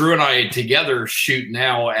 But Drew and I together shoot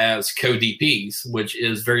now as co-DPs, which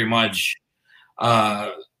is very much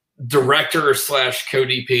director slash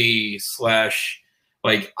co-DP slash,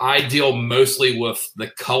 like, I deal mostly with the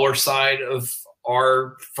color side of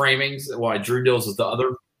our framings, while Drew deals with the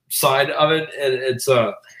other side of it. And it's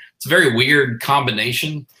a very weird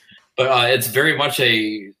combination, but it's very much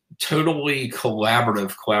a totally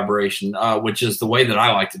collaboration, which is the way that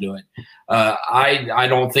I like to do it. I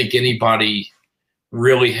don't think anybody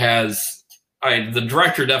really has. The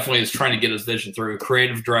director definitely is trying to get his vision through,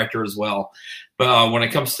 creative director as well. But when it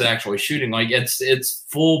comes to actually shooting, like, it's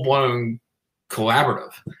full blown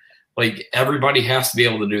collaborative. Like, everybody has to be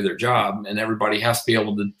able to do their job, and everybody has to be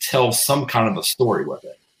able to tell some kind of a story with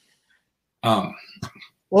it.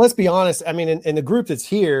 Well, let's be honest. I mean, in the group that's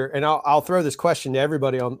here, and I'll throw this question to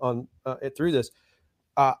everybody on through this.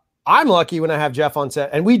 I'm lucky when I have Jeff on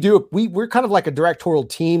set, and we're kind of like a directorial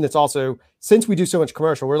team. That's also, since we do so much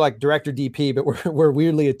commercial, we're like director DP, but we're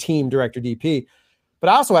weirdly a team director DP. But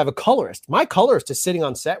I also have a colorist. My colorist is sitting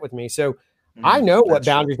on set with me, so I know what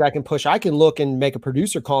boundaries I can push. I can look and make a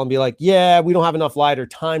producer call and be like, "Yeah, we don't have enough light or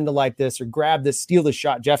time to light this, or grab this, steal this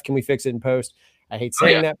shot. Jeff, can we fix it in post?" I hate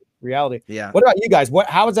saying that. Reality. Yeah. What about you guys?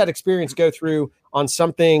 How does that experience go through on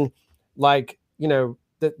something like,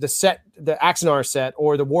 the set, the Axanar set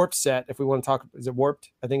or the Warped set? If we want to talk, is it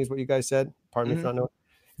Warped? I think is what you guys said. Pardon me if I don't know. If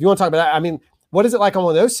you want to talk about that, I mean, what is it like on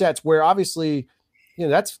one of those sets where obviously,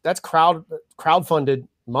 that's crowdfunded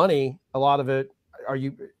money, a lot of it.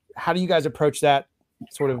 How do you guys approach that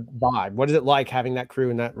sort of vibe? What is it like having that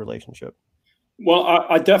crew in that relationship? Well,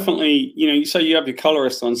 I definitely, you say you have your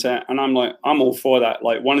colorist on set, and I'm all for that.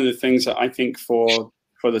 Like, one of the things that I think for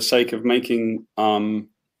the sake of making,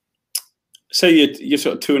 say you're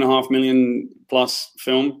sort of $2.5 million plus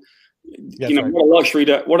film, right.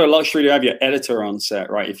 What a luxury to have your editor on set,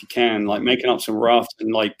 right? If you can, like, making up some roughs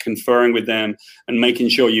and like conferring with them and making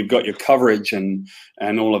sure you've got your coverage and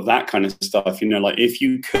all of that kind of stuff. Like, if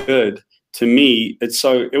you could. To me,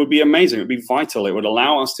 it would be amazing. It would be vital. It would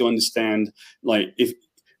allow us to understand, like,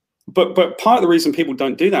 but part of the reason people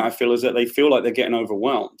don't do that, I feel, is that they feel like they're getting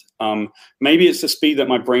overwhelmed. Maybe it's the speed that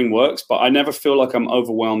my brain works, but I never feel like I'm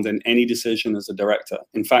overwhelmed in any decision as a director.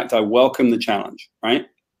 In fact, I welcome the challenge, right?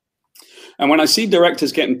 And when I see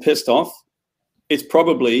directors getting pissed off, it's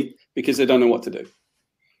probably because they don't know what to do.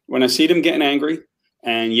 When I see them getting angry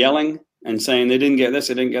and yelling and saying they didn't get this,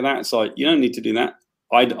 they didn't get that, it's like, you don't need to do that.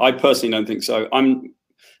 I personally don't think so. I'm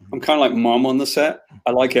kind of like mom on the set.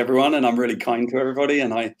 I like everyone, and I'm really kind to everybody,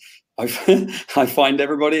 and I find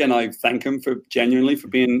everybody, and I thank them genuinely for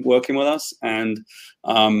working with us. And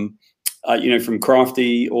from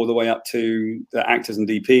Crafty all the way up to the actors and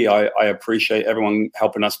DP, I appreciate everyone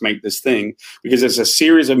helping us make this thing, because it's a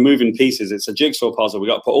series of moving pieces. It's a jigsaw puzzle. We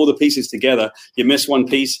got to put all the pieces together. You miss one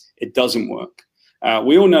piece, it doesn't work.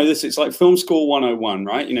 We all know this. It's like film school 101,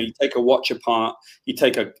 right? You take a watch apart, you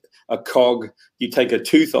take a cog, you take a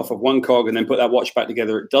tooth off of one cog and then put that watch back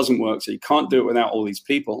together. It doesn't work. So you can't do it without all these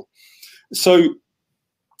people. So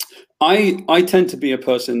I tend to be a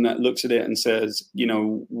person that looks at it and says,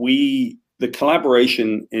 the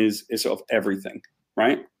collaboration is sort of everything,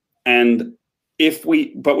 right? And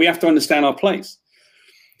but we have to understand our place.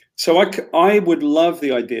 So I would love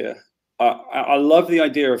the idea. I love the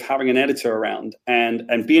idea of having an editor around and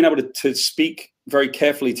being able to speak very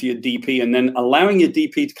carefully to your DP, and then allowing your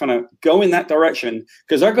DP to kind of go in that direction,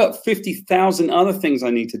 because I've got 50,000 other things I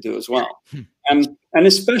need to do as well. And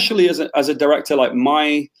especially as a director, like,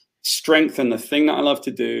 my strength and the thing that I love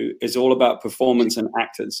to do is all about performance and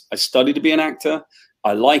actors. I studied to be an actor.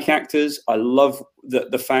 I like actors. I love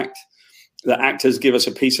the fact that actors give us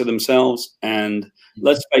a piece of themselves. And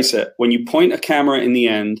let's face it, when you point a camera in the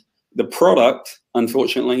end, the product,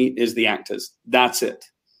 unfortunately, is the actors. That's it.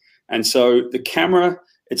 And so the camera,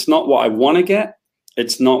 it's not what I want to get.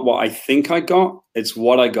 It's not what I think I got. It's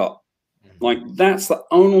what I got. Like, that's the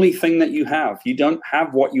only thing that you have. You don't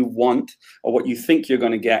have what you want or what you think you're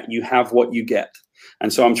going to get. You have what you get.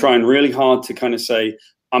 And so I'm trying really hard to kind of say,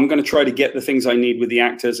 I'm going to try to get the things I need with the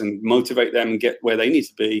actors and motivate them and get where they need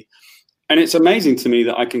to be. And it's amazing to me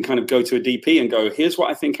that I can kind of go to a DP and go, here's what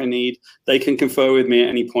I think I need. They can confer with me at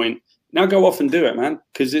any point. Now go off and do it, man,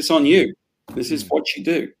 because it's on you. This is what you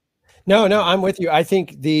do. No, I'm with you. I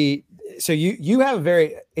think you have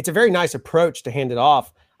it's a very nice approach to hand it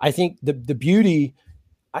off. I think the beauty,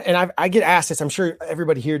 and I get asked this, I'm sure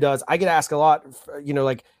everybody here does. I get asked a lot,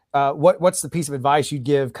 what's the piece of advice you'd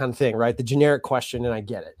give, kind of thing, right? The generic question, and I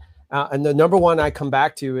get it. And the number one I come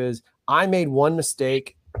back to is, I made one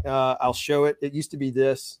mistake. I'll show it. It used to be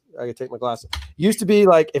this. I gotta take my glasses. It used to be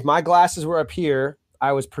like, if my glasses were up here,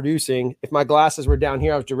 I was producing. If my glasses were down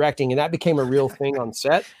here, I was directing. And that became a real thing on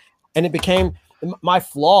set. And it became my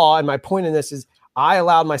flaw. And my point in this is, I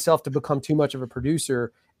allowed myself to become too much of a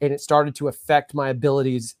producer, and it started to affect my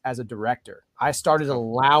abilities as a director. I started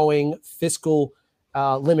allowing fiscal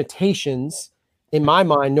limitations in my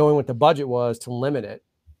mind, knowing what the budget was, to limit it.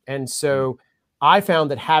 And so I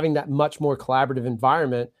found that having that much more collaborative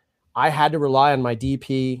environment, I had to rely on my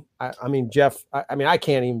DP. I mean, Jeff, I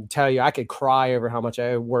can't even tell you, I could cry over how much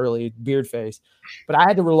I owe Worley, Beardface, but I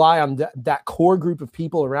had to rely on that core group of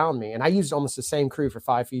people around me. And I used almost the same crew for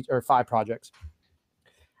 5 projects.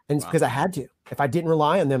 And it's because I had to. If I didn't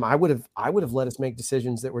rely on them, I would have let us make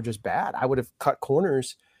decisions that were just bad. I would have cut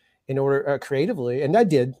corners in order creatively. And I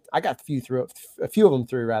did. I got a few of them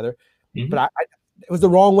through rather, but it was the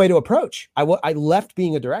wrong way to approach. I left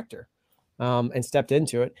being a director and stepped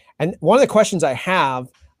into it. And one of the questions I have,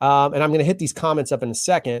 and I'm going to hit these comments up in a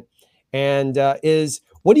second, and is,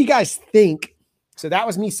 what do you guys think? So that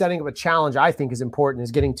was me setting up a challenge I think is important,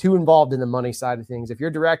 is getting too involved in the money side of things. If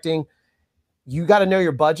you're directing, you got to know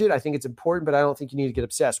your budget. I think it's important, but I don't think you need to get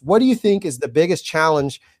obsessed. What do you think is the biggest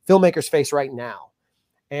challenge filmmakers face right now?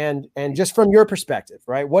 And just from your perspective,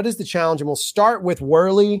 right? What is the challenge? And we'll start with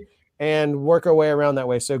Worley and work our way around that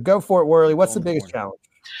way. So go for it, Worley. What's the biggest challenge?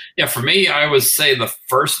 Yeah, for me, I would say the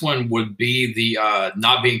first one would be the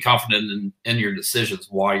not being confident in your decisions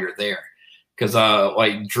while you're there. Because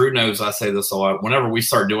like Drew knows, I say this a lot. Whenever we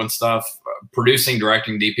start doing stuff, producing,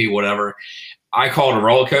 directing, DP, whatever, I call it a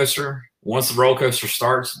roller coaster. Once the roller coaster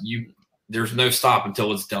starts, there's no stop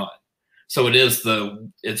until it's done. So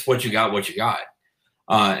it's what you got,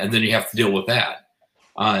 and then you have to deal with that.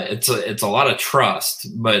 It's a lot of trust,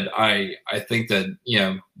 but I think that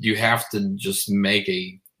you have to just make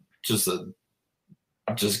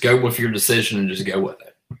just go with your decision and just go with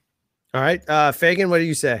it. All right, Fagan, what do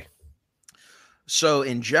you say? So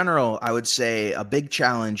in general, I would say a big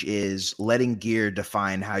challenge is letting gear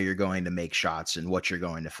define how you're going to make shots and what you're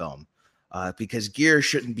going to film. Because gear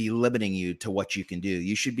shouldn't be limiting you to what you can do.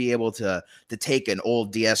 You should be able to take an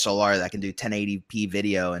old DSLR that can do 1080p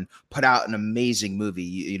video and put out an amazing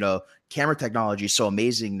movie. Camera technology is so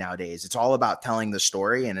amazing nowadays. It's all about telling the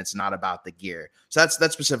story, and it's not about the gear. So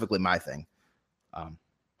that's specifically my thing. All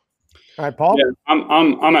right, Paul. Yeah,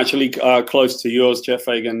 I'm actually close to yours, Jeff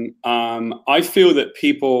Fagan. I feel that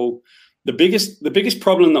people. The biggest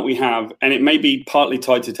problem that we have, and it may be partly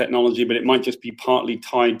tied to technology, but it might just be partly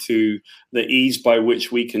tied to the ease by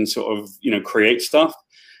which we can sort of, create stuff.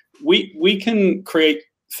 We can create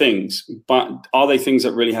things, but are they things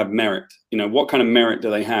that really have merit? What kind of merit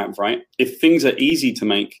do they have, right? If things are easy to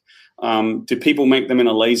make, do people make them in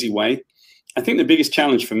a lazy way? I think the biggest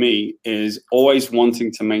challenge for me is always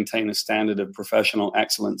wanting to maintain a standard of professional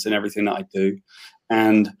excellence in everything that I do.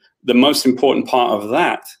 And the most important part of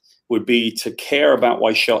that would be to care about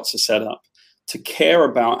why shots are set up, to care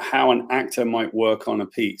about how an actor might work on a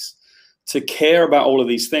piece, to care about all of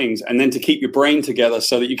these things, and then to keep your brain together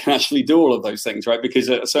so that you can actually do all of those things, right? Because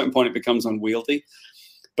at a certain point it becomes unwieldy.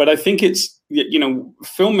 But I think it's,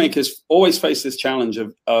 filmmakers always face this challenge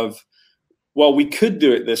of, well, we could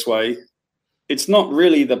do it this way. It's not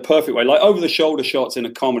really the perfect way. Like over-the-shoulder shots in a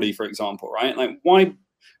comedy, for example, right? Like,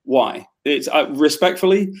 why? It's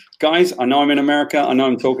respectfully, guys, I know I'm in America. I know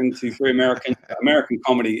I'm talking to 3 Americans. American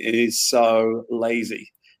comedy is so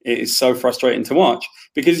lazy. It is so frustrating to watch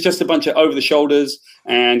because it's just a bunch of over the shoulders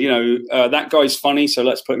and, that guy's funny. So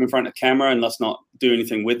let's put him in front of the camera and let's not do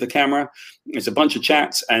anything with the camera. It's a bunch of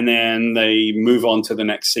chats and then they move on to the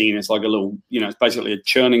next scene. It's like a little, it's basically a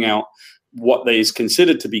churning out what is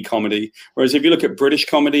considered to be comedy. Whereas if you look at British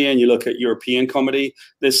comedy and you look at European comedy,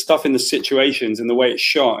 there's stuff in the situations and the way it's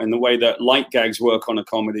shot and the way that light gags work on a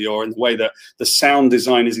comedy or in the way that the sound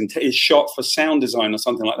design is shot for sound design or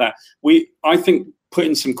something like that. I think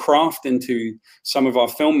putting some craft into some of our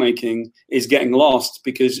filmmaking is getting lost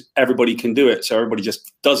because everybody can do it. So everybody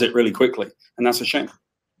just does it really quickly. And that's a shame.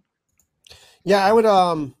 Yeah, I would,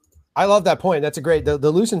 I love that point. That's a great, the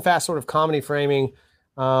loose and fast sort of comedy framing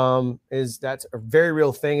that's a very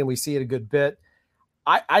real thing. And we see it a good bit.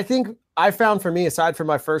 I think I found for me, aside from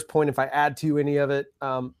my first point, if I add to any of it,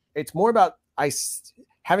 it's more about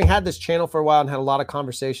having had this channel for a while and had a lot of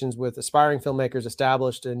conversations with aspiring filmmakers,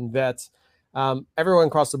 established and vets, everyone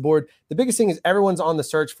across the board. The biggest thing is everyone's on the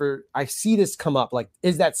search for, I see this come up, like,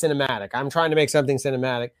 is that cinematic? I'm trying to make something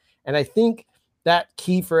cinematic. And I think that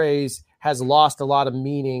key phrase has lost a lot of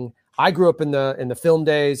meaning. I grew up in the film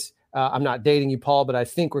days. I'm not dating you, Paul, but I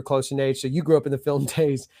think we're close in age. So you grew up in the film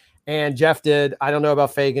days and Jeff did. I don't know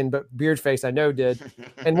about Fagan, but Beardface I know did.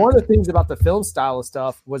 And one of the things about the film style of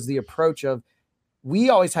stuff was the approach of, we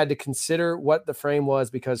always had to consider what the frame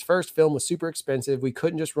was because first, film was super expensive. We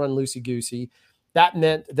couldn't just run loosey-goosey. that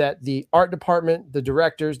meant that the art department, the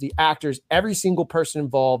directors, the actors, every single person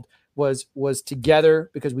involved was together,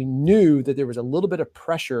 because we knew that there was a little bit of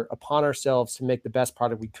pressure upon ourselves to make the best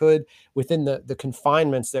product we could within the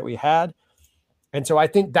confinements that we had. And so I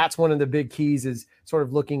think that's one of the big keys, is sort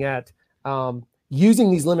of looking at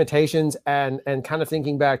using these limitations and kind of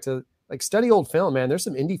thinking back to, like, study old film, man. There's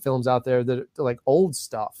some indie films out there that are like old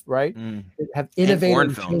stuff, right? That have innovated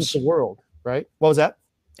and changed the world, right? What was that?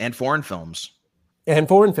 And foreign films. And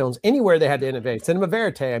foreign films, anywhere they had to innovate. Cinema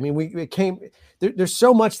verite. I mean, there's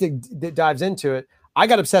so much that dives into it. I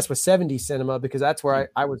got obsessed with 70s cinema because that's where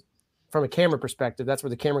I was, from a camera perspective, that's where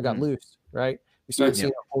the camera got loose, right? We started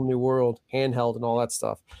seeing a whole new world, handheld and all that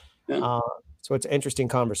stuff. Yeah. So it's an interesting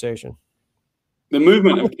conversation. The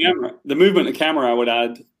movement of camera, I would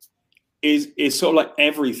add, is sort of like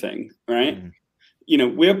everything, right? You know,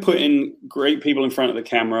 we're putting great people in front of the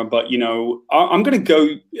camera, but, you know, I'm going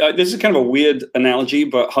to go, this is kind of a weird analogy,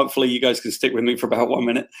 but hopefully you guys can stick with me for about 1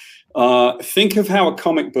 minute. Think of how a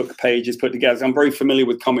comic book page is put together. I'm very familiar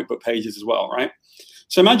with comic book pages as well, right?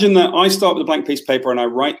 So imagine that I start with a blank piece of paper and I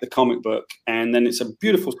write the comic book, and then it's a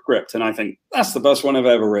beautiful script, and I think, that's the best one I've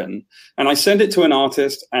ever written. And I send it to an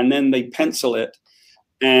artist, and then they pencil it,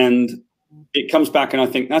 and it comes back, and I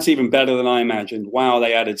think, that's even better than I imagined. Wow,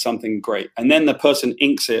 they added something great. And then the person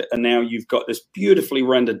inks it, and now you've got this beautifully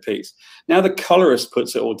rendered piece. Now the colorist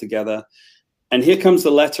puts it all together, and here comes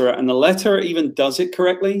the letterer, and the letterer even does it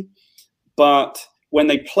correctly. But when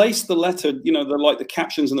they place the letter, you know, like the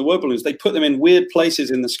captions and the word balloons, they put them in weird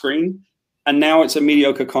places in the screen, and now it's a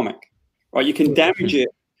mediocre comic, right? You can damage it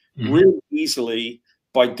really easily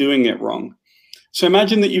by doing it wrong. So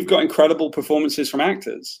imagine that you've got incredible performances from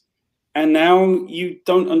actors, and now you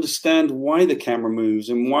don't understand why the camera moves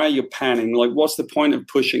and why you're panning. Like, what's the point of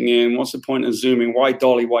pushing in? What's the point of zooming? Why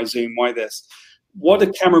dolly? Why zoom? Why this? What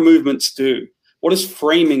do camera movements do? What does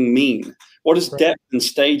framing mean? What does depth and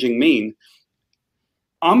staging mean?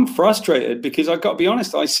 I'm frustrated because I've got to be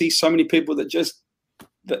honest, I see so many people that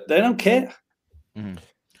they don't care.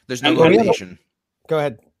 There's no motivation. Go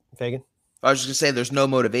ahead, Fagan. I was just going to say, there's no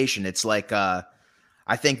motivation. It's like, I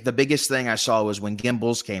think the biggest thing I saw was when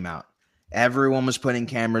gimbals came out. Everyone was putting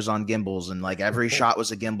cameras on gimbals, and like every shot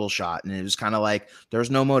was a gimbal shot. And it was kind of like, there's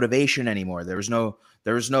no motivation anymore. There's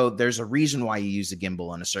a reason why you use a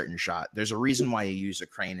gimbal in a certain shot. There's a reason why you use a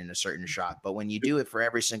crane in a certain shot. But when you do it for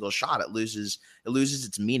every single shot, it loses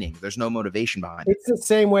its meaning. There's no motivation behind it. It's the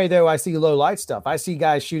same way, though, I see low light stuff. I see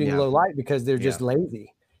guys shooting low light because they're just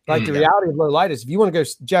lazy. Like the reality of low light is, if you want to go,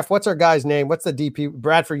 Jeff, what's our guy's name? What's the DP?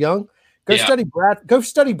 Bradford Young? Go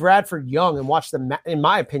study Bradford Young and watch them, in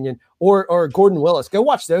my opinion, or Gordon Willis. Go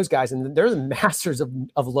watch those guys, and they're the masters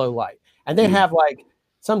of low light. And they have, like,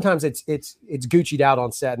 sometimes it's Gucci'd out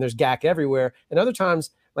on set and there's gack everywhere. And other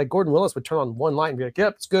times, like, Gordon Willis would turn on one light and be like,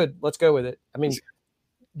 yep, it's good. Let's go with it. I mean,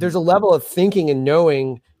 there's a level of thinking and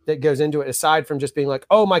knowing that goes into it, aside from just being like,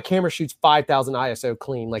 oh, my camera shoots 5,000 ISO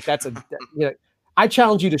clean. Like, that's I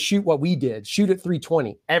challenge you to shoot what we did. Shoot at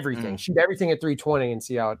 320, everything. Shoot everything at 320 and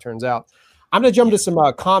see how it turns out. I'm going to jump to some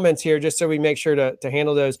comments here just so we make sure to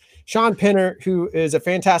handle those. Sean Penner, who is a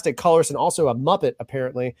fantastic colorist and also a Muppet,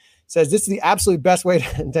 apparently, says, this is the absolute best way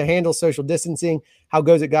to handle social distancing. How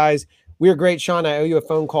goes it, guys? We are great, Sean. I owe you a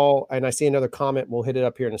phone call, and I see another comment. We'll hit it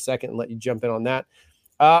up here in a second and let you jump in on that.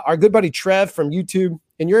 Our good buddy Trev from YouTube,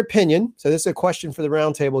 in your opinion, so this is a question for the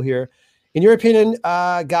roundtable here. In your opinion,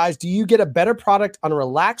 guys, do you get a better product on a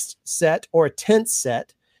relaxed set or a tense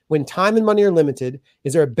set when time and money are limited?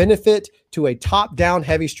 Is there a benefit to a top-down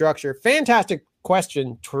heavy structure? Fantastic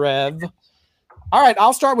question, Trev. All right,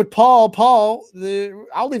 I'll start with Paul. Paul,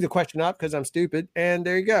 I'll leave the question up because I'm stupid. And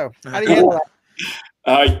there you go. How do you handle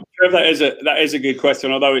that? Trev, that is a good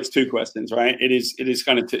question, although it's two questions, right? It is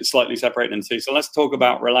kind of slightly separated into two. So let's talk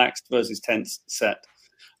about relaxed versus tense set.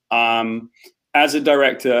 As a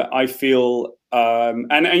director, I feel,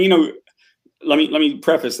 and you know, let me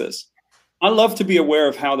preface this. I love to be aware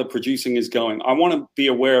of how the producing is going. I want to be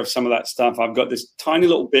aware of some of that stuff. I've got this tiny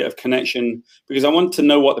little bit of connection because I want to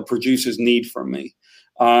know what the producers need from me.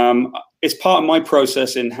 It's part of my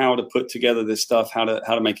process in how to put together this stuff, how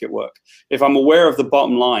to make it work. If I'm aware of the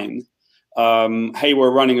bottom line, hey, we're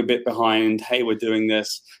running a bit behind. Hey, we're doing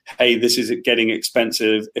this. Hey, this is getting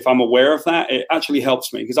expensive. If I'm aware of that, it actually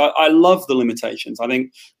helps me because I love the limitations. I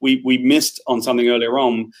think we missed on something earlier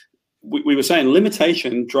on. We were saying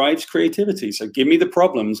limitation drives creativity. So give me the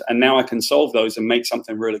problems, and now I can solve those and make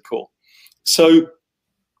something really cool. So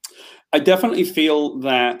I definitely feel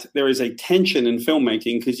that there is a tension in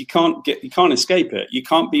filmmaking because you can't escape it. You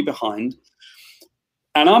can't be behind.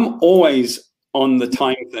 And I'm always on the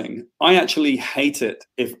time thing. I actually hate it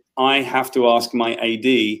if I have to ask my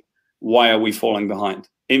AD, why are we falling behind?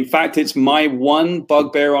 In fact, it's my one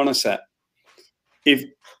bugbear on a set.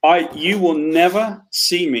 You will never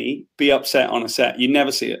see me be upset on a set. You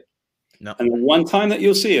never see it. No. And the one time that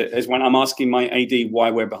you'll see it is when I'm asking my AD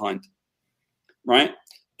why we're behind, right?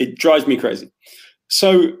 It drives me crazy.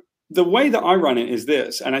 So the way that I run it is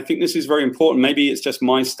this, and I think this is very important. Maybe it's just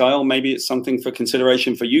my style. Maybe it's something for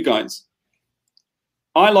consideration for you guys.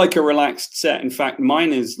 I like a relaxed set. In fact,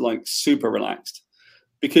 mine is like super relaxed,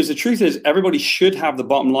 because the truth is everybody should have the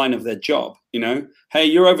bottom line of their job. You know, hey,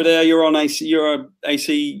 you're over there, you're on AC,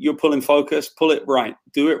 you're pulling focus, pull it right,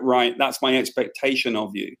 do it right. That's my expectation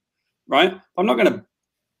of you, right? I'm not going to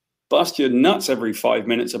bust your nuts every 5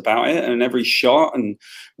 minutes about it and every shot and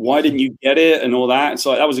why didn't you get it and all that. It's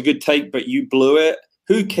like, that was a good take, but you blew it.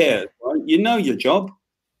 Who cares, right? You know your job.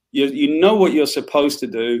 You know what you're supposed to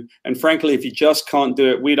do. And frankly, if you just can't do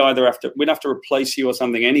it, we'd have to replace you or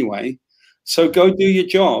something anyway. So go do your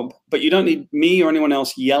job, but you don't need me or anyone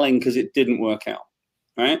else yelling because it didn't work out,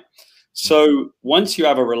 right? So once you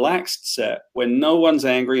have a relaxed set where no one's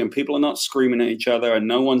angry and people are not screaming at each other and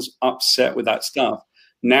no one's upset with that stuff,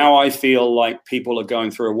 now I feel like people are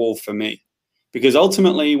going through a wall for me. Because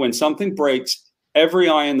ultimately, when something breaks, every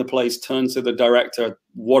eye in the place turns to the director.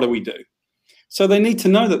 What do we do? So they need to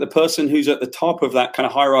know that the person who's at the top of that kind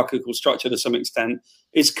of hierarchical structure to some extent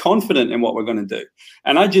is confident in what we're going to do.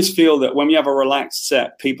 And I just feel that when we have a relaxed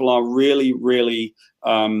set, people are really, really,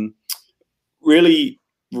 really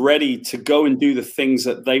ready to go and do the things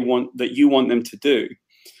that they want, that you want them to do.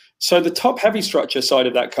 So the top heavy structure side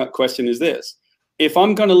of that question is this. If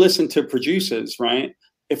I'm going to listen to producers, right?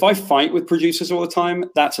 If I fight with producers all the time,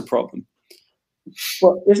 that's a problem.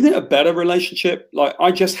 But isn't it a better relationship? Like,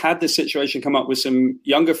 I just had this situation come up with some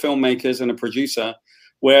younger filmmakers and a producer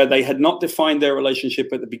where they had not defined their relationship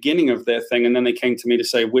at the beginning of their thing. And then they came to me to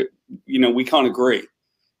say, we can't agree.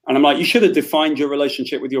 And I'm like, you should have defined your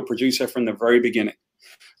relationship with your producer from the very beginning.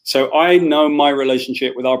 So I know my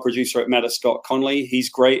relationship with our producer at Meta, Scott Conley. He's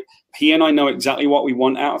great. He and I know exactly what we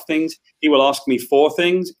want out of things. He will ask me for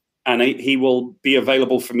things, and he will be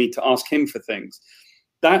available for me to ask him for things.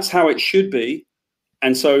 That's how it should be.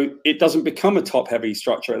 And so it doesn't become a top-heavy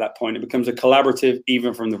structure at that point. It becomes a collaborative,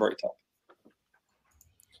 even from the very top.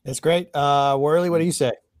 That's great. Worley, what do you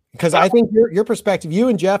say? Because I think your perspective, you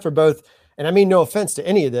and Jeff are both, and I mean no offense to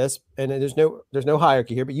any of this, and there's no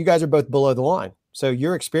hierarchy here, but you guys are both below the line. So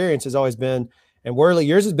your experience has always been, and Worley,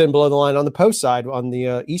 yours has been below the line on the post side on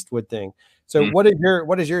the Eastwood thing. So what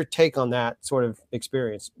is your take on that sort of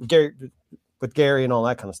experience, with Gary and all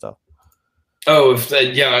that kind of stuff? Oh,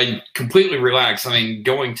 I completely relaxed. I mean,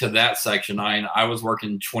 going to that section, I was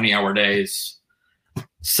working 20-hour days,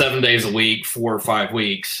 7 days a week, 4 or 5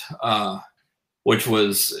 weeks, which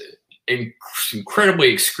was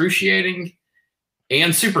incredibly excruciating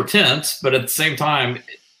and super tense. But at the same time,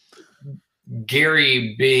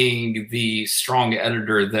 Gary, being the strong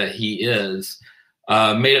editor that he is,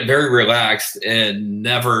 made it very relaxed and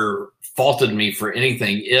never faulted me for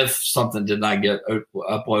anything if something did not get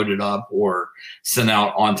uploaded up or sent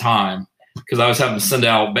out on time. Because I was having to send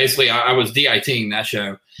out, basically I was DITing that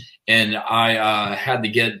show, and I had to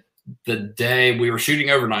get the day, we were shooting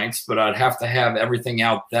overnights, but I'd have to have everything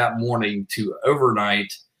out that morning to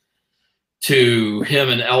overnight to him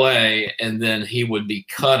in LA, and then he would be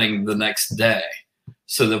cutting the next day.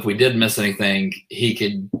 So that if we did miss anything, he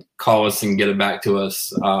could call us and get it back to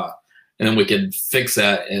us. And then we could fix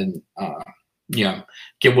that and,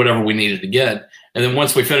 get whatever we needed to get. And then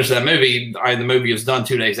once we finished that movie, the movie was done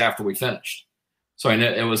 2 days after we finished. So I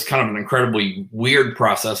know it was kind of an incredibly weird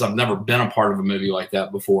process. I've never been a part of a movie like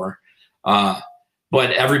that before.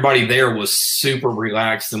 But everybody there was super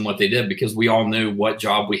relaxed in what they did because we all knew what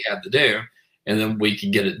job we had to do, and then we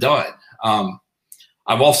could get it done.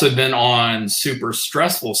 I've also been on super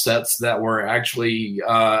stressful sets that were actually,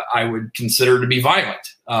 I would consider to be violent.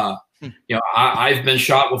 I've been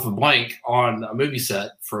shot with a blank on a movie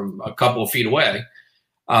set from a couple of feet away,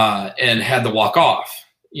 and had to walk off,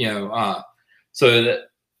 so the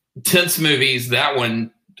tense movies, that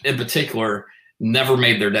one in particular, never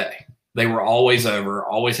made their day. They were always over,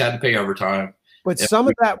 always had to pay overtime. But some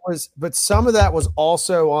of that was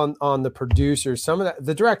also on the producer. Some of that,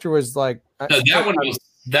 the director was like, no,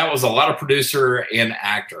 that was a lot of producer and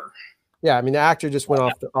actor. Yeah. I mean, the actor just went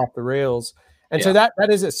off the rails. And so that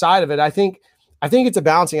is a side of it. I think it's a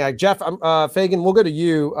balancing act. Jeff, Fagan, we'll go to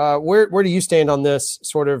you. Where do you stand on this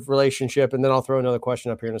sort of relationship? And then I'll throw another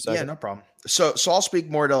question up here in a second. Yeah, no problem. So I'll speak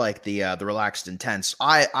more to like the relaxed intense.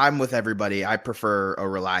 I'm with everybody. I prefer a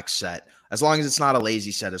relaxed set. as long as it's not a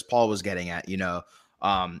lazy set, as Paul was getting at,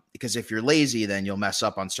 because if you're lazy, then you'll mess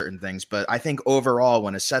up on certain things. But I think overall,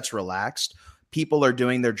 when a set's relaxed, people are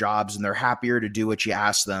doing their jobs and they're happier to do what you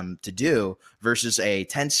ask them to do versus a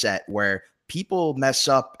tense set where people mess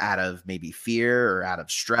up out of maybe fear or out of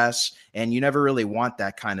stress. And you never really want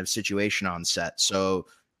that kind of situation on set. So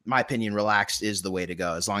in my opinion, relaxed is the way to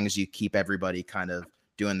go, as long as you keep everybody kind of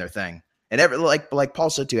doing their thing. And like Paul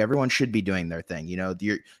said too, everyone should be doing their thing.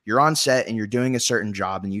 You're on set and you're doing a certain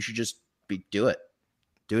job, and you should just do it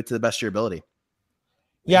to the best of your ability.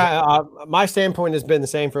 Yeah, my standpoint has been the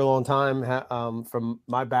same for a long time. From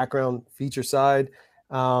my background, feature side,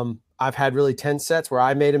 I've had really tense sets where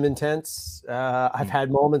I made them intense. I've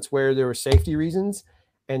had moments where there were safety reasons,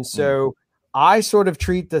 and so I sort of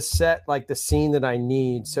treat the set like the scene that I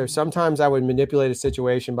need. So sometimes I would manipulate a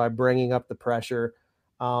situation by bringing up the pressure.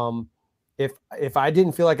 If I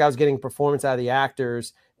didn't feel like I was getting performance out of the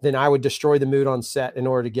actors, then I would destroy the mood on set in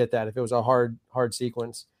order to get that, if it was a hard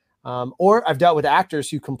sequence. Or I've dealt with actors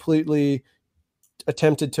who completely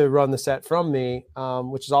attempted to run the set from me,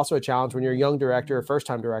 which is also a challenge when you're a young director or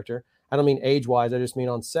first-time director. I don't mean age-wise, I just mean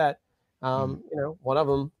on set. One of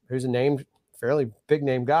them, who's a fairly big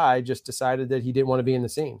name guy, just decided that he didn't want to be in the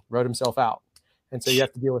scene, wrote himself out. And so you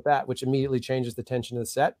have to deal with that, which immediately changes the tension of the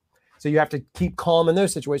set. So you have to keep calm in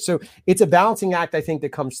those situations. So it's a balancing act, I think, that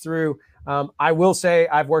comes through. I will say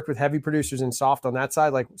I've worked with heavy producers and soft on that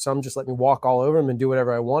side. Like some just let me walk all over them and do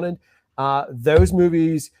whatever I wanted. Those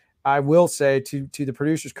movies, I will say to the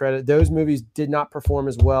producer's credit, those movies did not perform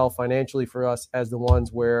as well financially for us as the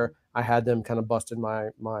ones where I had them kind of busted my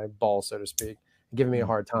balls, so to speak, giving me a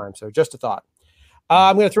hard time. So just a thought.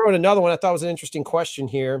 I'm going to throw in another one I thought was an interesting question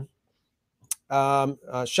here.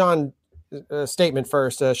 Sean, statement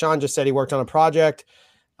first. Sean just said he worked on a project.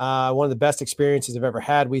 One of the best experiences I've ever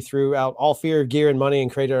had. We threw out all fear of gear and money and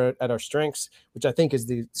created at our strengths, which I think is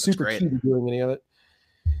the super key to doing any of it.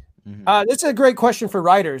 It's a great question for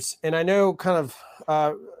writers. And I know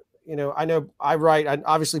I know I write,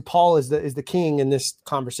 obviously Paul is the king in this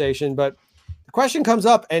conversation, but the question comes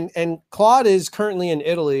up and Claude is currently in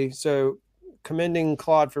Italy. So commending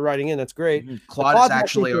Claude for writing in. That's great. Claude is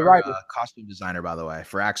actually a costume designer, by the way,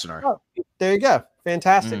 for Axanar. Oh, there you go.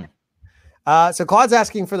 Fantastic. So Claude's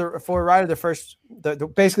asking for a writer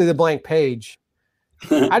basically the blank page.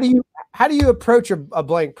 How do you approach a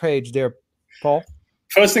blank page there, Paul?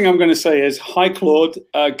 First thing I'm going to say is, hi, Claude.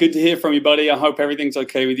 Good to hear from you, buddy. I hope everything's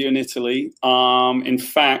okay with you in Italy. In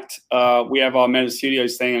fact, we have our Meta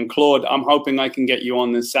Studios thing. And Claude, I'm hoping I can get you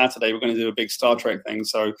on this Saturday. We're going to do a big Star Trek thing.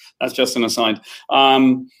 So that's just an aside.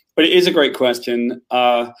 But it is a great question.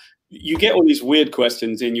 You get all these weird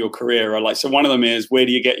questions in your career. So one of them is, where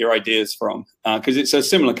do you get your ideas from? Because it's a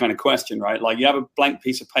similar kind of question, right? Like you have a blank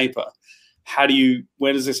piece of paper.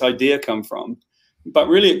 Where does this idea come from? But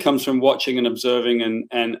really, it comes from watching and observing.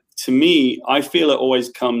 And to me, I feel it always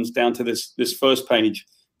comes down to this first page,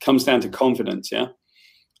 comes down to confidence, yeah?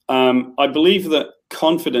 I believe that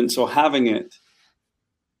confidence, or having it,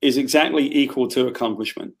 is exactly equal to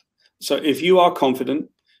accomplishment. So if you are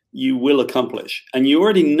confident, you will accomplish. And you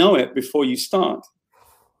already know it before you start.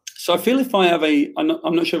 So I feel if I have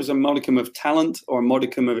I'm not sure if it's a modicum of talent or a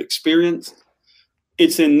modicum of experience,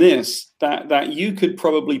 it's in this that you could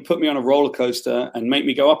probably put me on a roller coaster and make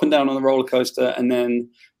me go up and down on the roller coaster and then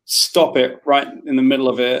stop it right in the middle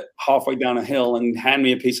of it, halfway down a hill, and hand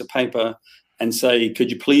me a piece of paper and say,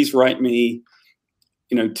 could you please write me,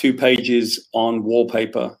 2 pages on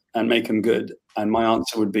wallpaper and make them good? And my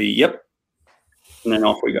answer would be, yep. And then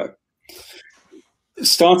off we go.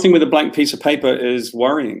 Starting with a blank piece of paper is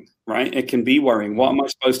worrying, right? It can be worrying. What am I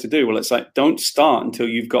supposed to do? Well, it's like, don't start until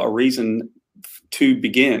you've got a reason to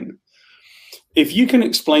begin. If you can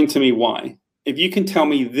explain to me why, if you can tell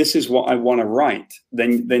me this is what I want to write,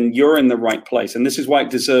 then you're in the right place. And this is why it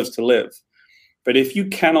deserves to live. But if you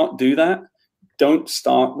cannot do that, don't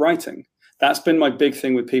start writing. That's been my big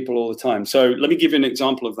thing with people all the time. So let me give you an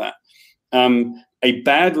example of that. A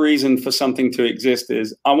bad reason for something to exist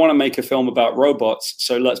is, I want to make a film about robots,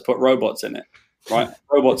 so let's put robots in it, right?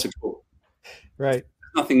 Robots are cool. Right.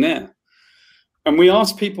 There's nothing there. And we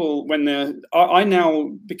ask people when I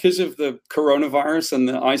now, because of the coronavirus and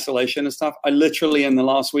the isolation and stuff, I literally in the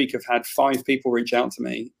last week have had 5 people reach out to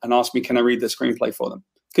me and ask me, can I read the screenplay for them?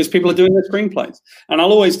 Because people are doing their screenplays. And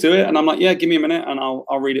I'll always do it. And I'm like, yeah, give me a minute and I'll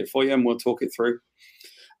read it for you and we'll talk it through.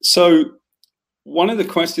 So one of the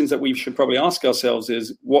questions that we should probably ask ourselves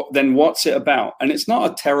is, what's it about? And it's not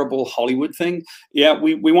a terrible Hollywood thing. Yeah,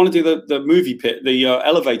 we want to do the movie pitch, the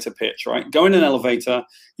elevator pitch, right? Go in an elevator.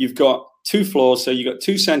 You've got 2 floors. So you've got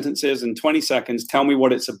 2 sentences and 20 seconds. Tell me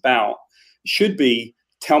what it's about. Should be,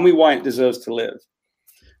 Tell me why it deserves to live.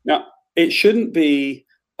 Now, it shouldn't be,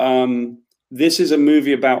 this is a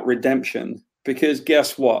movie about redemption, because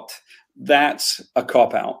guess what? That's a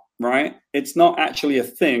cop-out, right? It's not actually a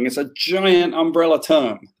thing. It's a giant umbrella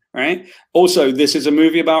term, right? Also, this is a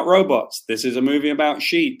movie about robots. This is a movie about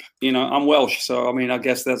sheep. You know, I'm Welsh, so I mean, I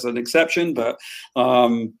guess that's an exception, but,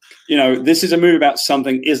 you know, this is a movie about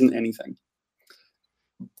something isn't anything.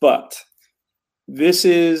 But this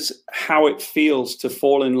is how it feels to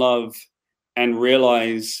fall in love and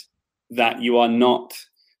realize that you are not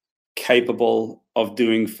capable of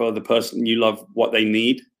doing for the person you love what they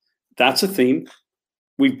need. That's a theme.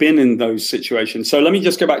 We've been in those situations. So let me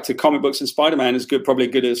just go back to comic books, and Spider-Man is good, probably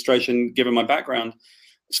a good illustration given my background.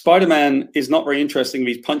 Spider-Man is not very interesting if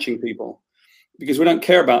he's punching people, because we don't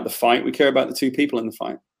care about the fight. We care about the two people in the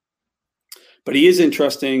fight. But he is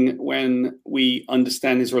interesting when we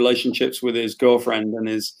understand his relationships with his girlfriend and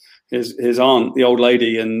his aunt, the old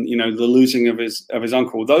lady, and, you know, the losing of his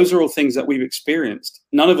uncle. Those are all things that we've experienced.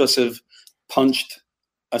 None of us have punched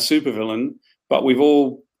a supervillain, but we've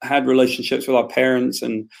all had relationships with our parents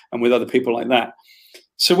and with other people like that.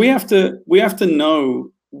 So we have to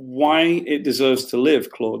know why it deserves to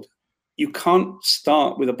live, Claude. You can't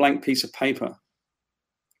start with a blank piece of paper,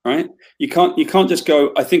 right? You can't just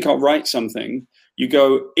go, I think I'll write something. You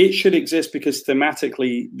go, it should exist because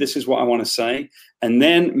thematically, this is what I want to say. And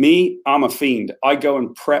then me, I'm a fiend. I go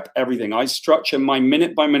and prep everything. I structure my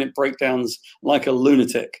minute-by-minute breakdowns like a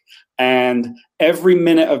lunatic. And every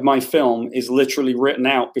minute of my film is literally written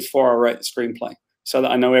out before I write the screenplay, so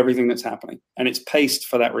that I know everything that's happening. And it's paced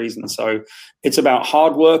for that reason. So it's about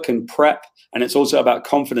hard work and prep. And it's also about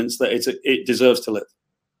confidence that it deserves to live.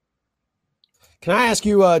 Can I ask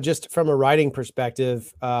you, just from a writing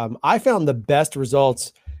perspective, I found the best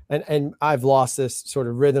results, and I've lost this sort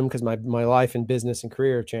of rhythm because my life and business and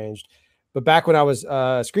career have changed. But back when I was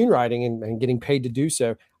screenwriting and getting paid to do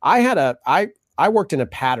so, I worked in a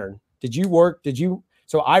pattern.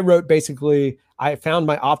 So I wrote, basically, I found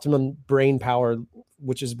my optimum brain power,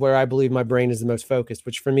 which is where I believe my brain is the most focused,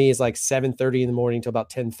 which for me is like 7:30 in the morning till about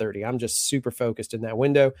 10:30. I'm just super focused in that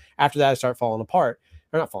window. After that, I start falling apart.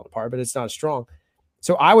 Or not falling apart, but it's not as strong.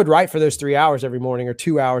 So I would write for those 3 hours every morning, or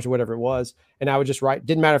 2 hours, or whatever it was. And I would just write.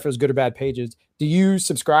 Didn't matter if it was good or bad pages. Do you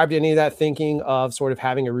subscribe to any of that thinking of sort of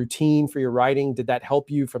having a routine for your writing? Did that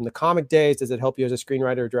help you from the comic days? Does it help you as a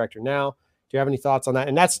screenwriter or director now? Do you have any thoughts on that?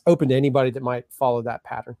 And that's open to anybody that might follow that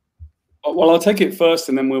pattern. Well, I'll take it first,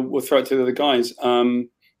 and then we'll throw it to the other guys.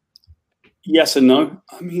 Yes and no.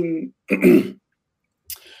 I mean,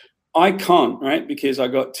 I can't, right? Because I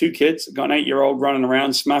got 2 kids. I got an 8-year-old running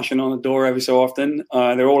around, smashing on the door every so often.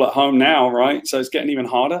 They're all at home now, right? So it's getting even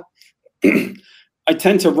harder. I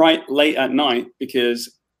tend to write late at night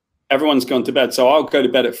because everyone's gone to bed. So I'll go to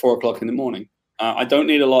bed at 4 o'clock in the morning. I don't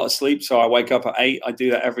need a lot of sleep, so I wake up at 8. I do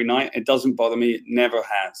that every night. It doesn't bother me. It never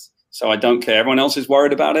has. So I don't care. Everyone else is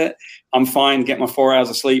worried about it. I'm fine. Get my 4 hours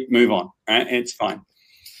of sleep. Move on. Right? It's fine.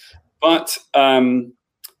 But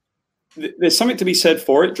there's something to be said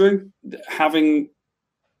for it, Drew. Having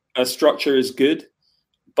a structure is good,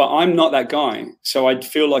 but I'm not that guy. So I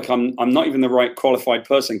feel like I'm not even the right qualified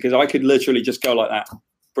person, because I could literally just go like that.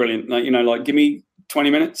 Brilliant. Like, you know, like, give me 20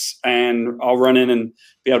 minutes and I'll run in and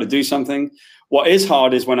be able to do something. What is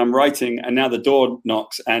hard is when I'm writing and now the door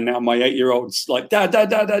knocks and now my 8-year-old's like, dad.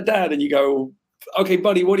 And you go, okay,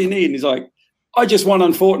 buddy, what do you need? And he's like, I just won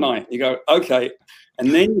on Fortnite. You go, okay.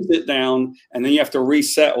 And then you sit down and then you have to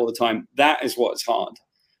reset all the time. That is what's hard.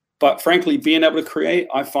 But frankly, being able to create,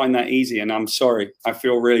 I find that easy. And I'm sorry, I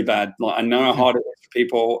feel really bad. Like, I know how hard it is for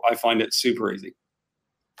people. I find it super easy.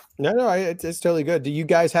 No, it's totally good. Do you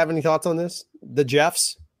guys have any thoughts on this? The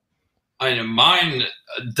Jeffs? I know mine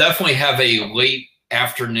definitely have a late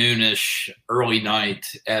afternoonish, early night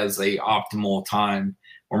as a optimal time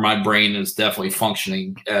where my brain is definitely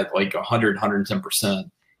functioning at like 100, 110%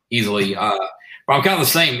 easily. But I'm kind of the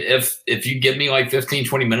same. If you give me like 15,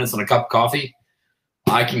 20 minutes and a cup of coffee,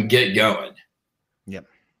 I can get going. Yep.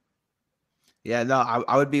 Yeah, no,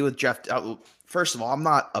 I would be with Jeff. First of all, I'm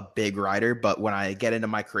not a big writer, but when I get into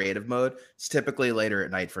my creative mode, it's typically later at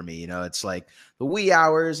night for me. You know, it's like the wee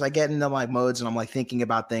hours. I get into my modes and I'm like thinking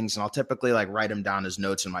about things, and I'll typically like write them down as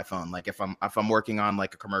notes in my phone. Like if I'm working on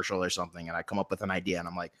like a commercial or something and I come up with an idea and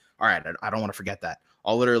I'm like, all right, I don't want to forget that.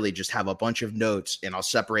 I'll literally just have a bunch of notes and I'll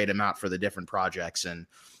separate them out for the different projects, and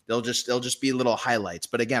they'll just be little highlights.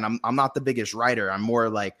 But again, I'm not the biggest writer. I'm more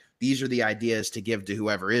like, these are the ideas to give to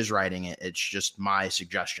whoever is writing it. It's just my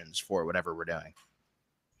suggestions for whatever we're doing.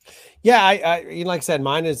 Yeah, I like I said,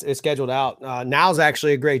 mine is scheduled out. Now's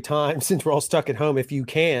actually a great time since we're all stuck at home. If you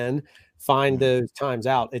can find those times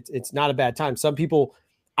out, it's not a bad time. Some people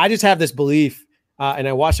I just have this belief, and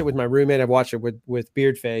I watched it with my roommate. I've watched it with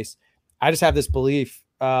Beardface. I just have this belief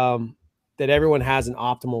that everyone has an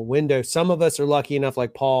optimal window. Some of us are lucky enough,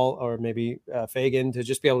 like Paul or maybe Fagan, to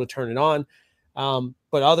just be able to turn it on.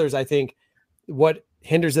 But others, I think, what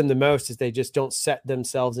hinders them the most is they just don't set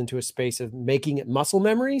themselves into a space of making it muscle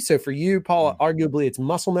memory. So for you, Paul, arguably it's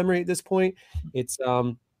muscle memory at this point. It's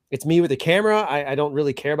me with the camera. I don't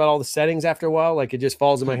really care about all the settings after a while. Like, it just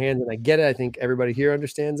falls in my hands and I get it. I think everybody here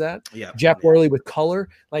understands that. Yeah. Jeff Worley with color.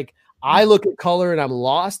 Like, I look at color and I'm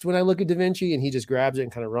lost when I look at DaVinci, and he just grabs it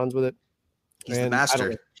and kind of runs with it. He's the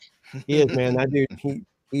master. He is, man. That dude,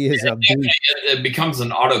 he is a beast. It becomes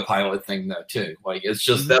an autopilot thing though too. Like, it's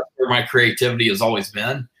just that's where my creativity has always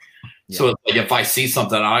been. Yeah. So it's like, if I see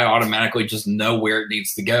something, I automatically just know where it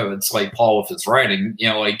needs to go. It's like Paul with his writing,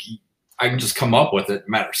 like I can just come up with it in a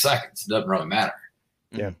matter of seconds. It doesn't really matter.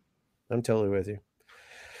 Yeah, I'm totally with you.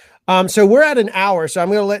 So we're at an hour, so I'm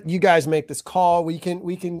going to let you guys make this call. We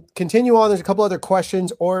can continue on. There's a couple other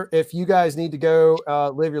questions, or if you guys need to go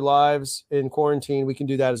live your lives in quarantine, we can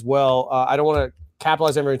do that as well. I don't want to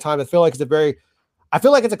capitalize every time. I feel like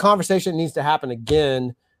it's a conversation that needs to happen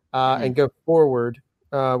again and go forward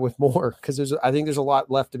with more, because I think there's a lot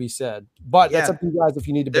left to be said. But that's up to you guys if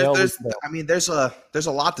you need to bail. There's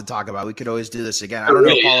a lot to talk about. We could always do this again. I don't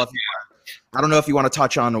know, Paul, I don't know if you want to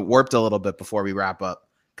touch on Warped a little bit before we wrap up,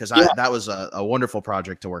 because that was a wonderful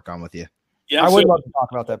project to work on with you. Yeah, I would love to talk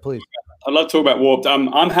about that, please. I'd love to talk about Warped.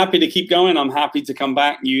 I'm happy to keep going. I'm happy to come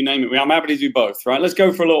back. You name it. I'm happy to do both. Right? Let's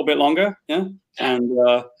go for a little bit longer. Yeah,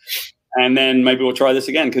 and then maybe we'll try this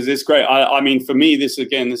again, because it's great. I mean, for me, this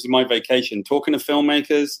is my vacation. Talking to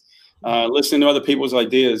filmmakers, listening to other people's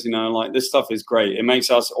ideas. Like, this stuff is great. It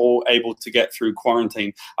makes us all able to get through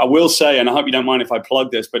quarantine. I will say, and I hope you don't mind if I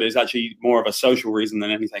plug this, but it's actually more of a social reason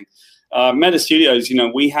than anything. Meta Studios,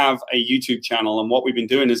 we have a YouTube channel, and what we've been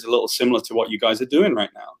doing is a little similar to what you guys are doing right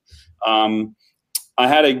now. I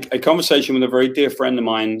had a conversation with a very dear friend of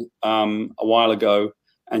mine a while ago,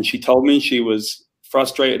 and she told me she was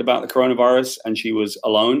frustrated about the coronavirus, and she was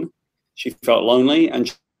alone. She felt lonely,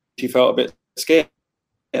 and she felt a bit scared.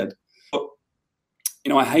 I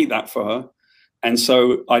hate that for her. And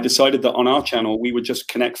so I decided that on our channel, we would just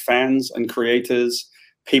connect fans and creators,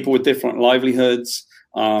 people with different livelihoods,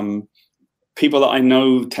 people that I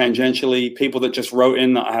know tangentially, people that just wrote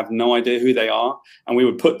in that I have no idea who they are, and we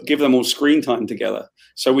would give them all screen time together.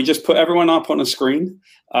 So we just put everyone up on a screen.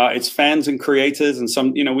 It's fans and creators, and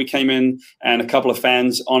some, we came in, and a couple of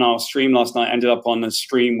fans on our stream last night ended up on the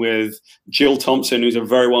stream with Jill Thompson, who's a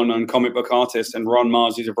very well-known comic book artist, and Ron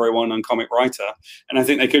Mars, who's a very well-known comic writer. And I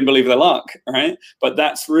think they couldn't believe their luck, right? But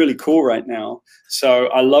that's really cool right now. So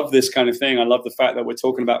I love this kind of thing. I love the fact that we're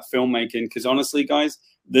talking about filmmaking, because honestly, guys,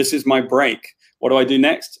 this is my break. What do I do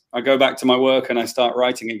next? I go back to my work and I start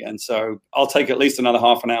writing again. So I'll take at least another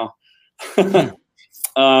half an hour.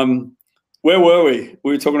 Where were we?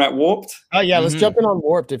 We were talking about Warped. Oh yeah, let's jump in on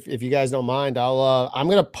Warped if you guys don't mind. I'm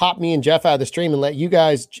gonna pop me and Jeff out of the stream and let you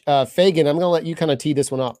guys, Fagan, I'm gonna let you kind of tee this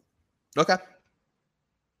one up. Okay.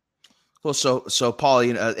 Well, so Paul,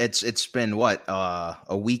 it's been what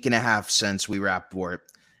a week and a half since we wrapped Warped.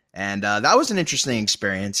 And that was an interesting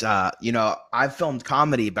experience. I've filmed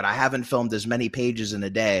comedy, but I haven't filmed as many pages in a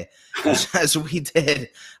day as we did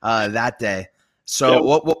that day.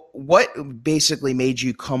 So what basically made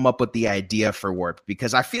you come up with the idea for Warped?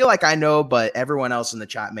 Because I feel like I know, but everyone else in the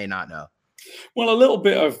chat may not know. Well, a little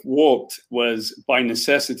bit of Warped was by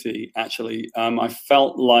necessity, actually. I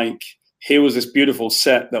felt like here was this beautiful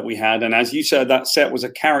set that we had. And as you said, that set was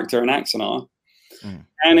a character in Axanar.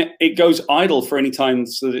 And it goes idle for any time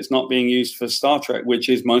so that it's not being used for Star Trek, which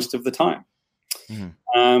is most of the time.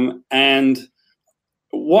 And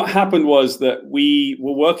what happened was that we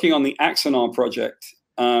were working on the Axanar project.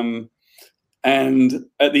 And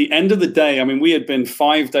at the end of the day, I mean, we had been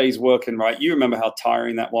 5 days working, right? You remember how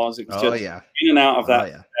tiring that was. It was just in and out of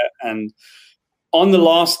that. And on the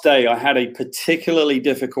last day, I had a particularly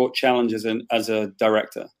difficult challenge as a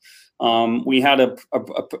director. We had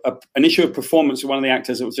an issue of performance with one of the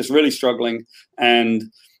actors that was just really struggling, and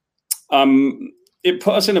it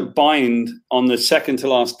put us in a bind on the second to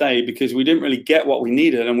last day because we didn't really get what we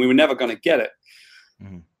needed, and we were never going to get it.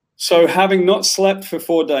 So having not slept for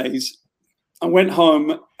 4 days, I went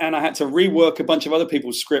home and I had to rework a bunch of other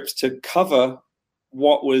people's scripts to cover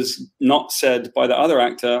what was not said by the other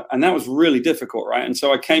actor, and that was really difficult, right? And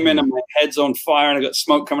so I came in and my head's on fire and I got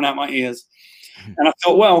smoke coming out my ears. And I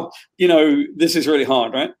thought, well, this is really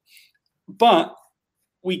hard, right? But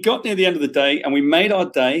we got near the end of the day and we made our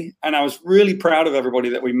day. And I was really proud of everybody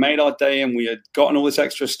that we made our day and we had gotten all this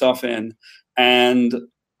extra stuff in. And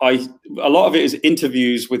a lot of it is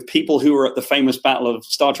interviews with people who were at the famous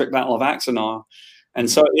Star Trek Battle of Axanar. And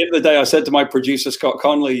so at the end of the day, I said to my producer, Scott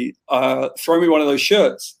Conley, throw me one of those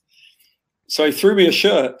shirts. So he threw me a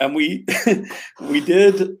shirt, and we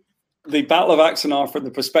did the Battle of Axanar from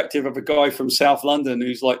the perspective of a guy from South London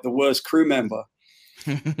who's like the worst crew member.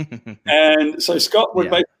 And so Scott would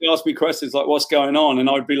basically ask me questions like, what's going on? And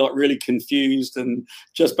I'd be like really confused and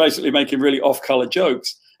just basically making really off-color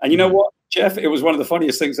jokes. And you know what, Jeff? It was one of the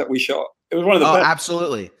funniest things that we shot. It was one of the best.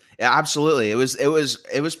 Absolutely. Yeah, absolutely. It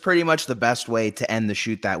was pretty much the best way to end the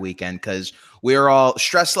shoot that weekend, because we were all,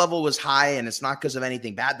 stress level was high, and it's not because of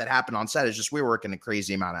anything bad that happened on set. It's just we were working a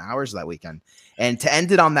crazy amount of hours that weekend. And to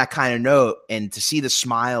end it on that kind of note and to see the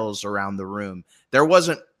smiles around the room, there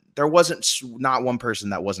wasn't not one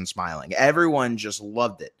person that wasn't smiling. Everyone just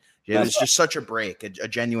loved it. It was just such a break, a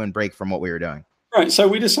genuine break from what we were doing. Right. So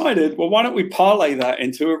we decided, well, why don't we parlay that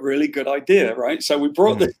into a really good idea, right? So we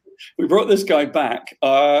brought this guy back,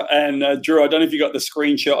 and Drew, I don't know if you got the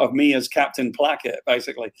screenshot of me as Captain Plackett,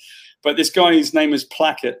 basically, but this guy's name is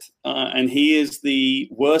Plackett, and he is the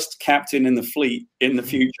worst captain in the fleet in the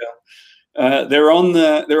future. They're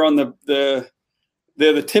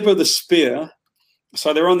the tip of the spear,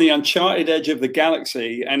 so they're on the uncharted edge of the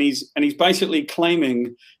galaxy, and he's basically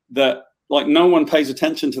claiming that, like, no one pays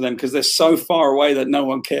attention to them because they're so far away that no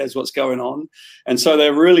one cares what's going on. And so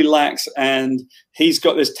they're really lax, and he's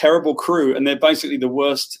got this terrible crew, and they're basically the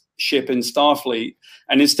worst ship in Starfleet.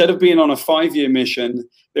 And instead of being on a 5-year mission,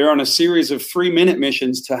 they're on a series of 3-minute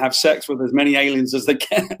missions to have sex with as many aliens as they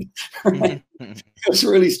can. Right? It's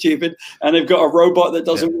really stupid. And they've got a robot that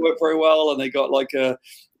doesn't work very well, and they got like the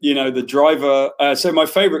driver. So my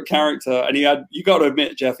favorite character, and you got to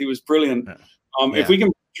admit, Jeff, he was brilliant. If we can,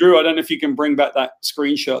 Drew, I don't know if you can bring back that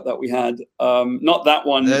screenshot that we had. Not that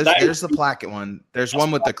one. There's the Plackett one. There's one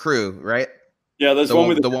with the crew, right? Yeah, there's one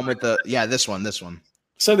with this one.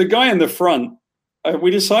 So the guy in the front,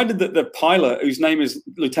 we decided that the pilot, whose name is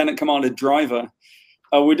Lieutenant Commander Driver,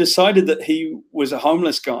 we decided that he was a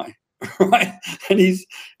homeless guy, right? And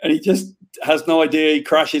he just has no idea. He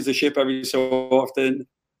crashes the ship every so often.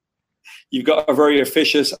 You've got a very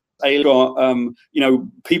officious alien,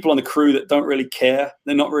 people on the crew that don't really care.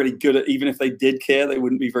 They're not really good at, even if they did care, they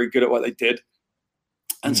wouldn't be very good at what they did.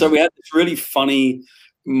 And so we had this really funny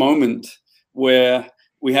moment where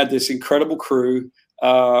we had this incredible crew.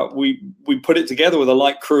 We put it together with a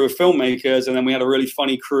light crew of filmmakers, and then we had a really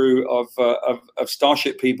funny crew of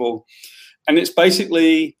Starship people. And it's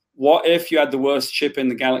basically, what if you had the worst ship in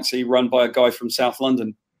the galaxy run by a guy from South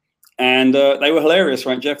London? And they were hilarious,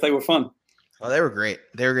 right, Jeff? They were fun. Oh, they were great.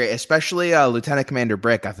 Especially Lieutenant Commander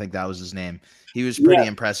Brick. I think that was his name. He was pretty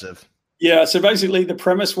impressive. Yeah. So basically, the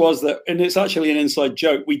premise was that, and it's actually an inside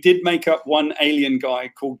joke, we did make up one alien guy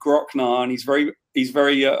called Groknar, and he's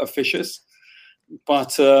very officious.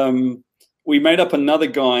 But we made up another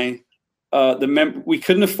guy. We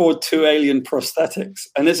couldn't afford 2 alien prosthetics,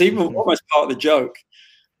 and it's even almost part of the joke.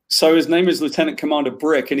 So his name is Lieutenant Commander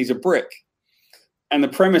Brick, and he's a brick. And the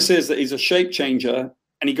premise is that he's a shape changer,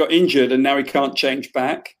 and he got injured, and now he can't change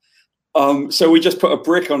back. So we just put a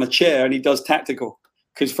brick on a chair, and he does tactical,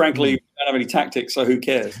 because frankly, we don't have any tactics, so who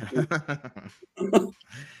cares?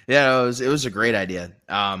 Yeah, it was a great idea.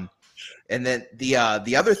 And then the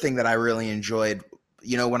other thing that I really enjoyed,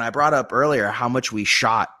 when I brought up earlier how much we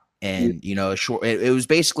shot, and it was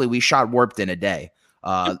basically, we shot Warped in a day.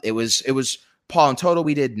 It was Paul, in total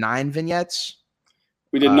we did 9 vignettes.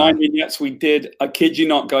 We did 9 vignettes. We did, I kid you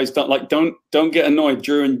not, guys, don't get annoyed,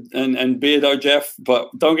 Drew and Beardo Jeff, but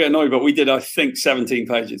don't get annoyed. But we did, I think, 17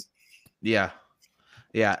 pages. Yeah.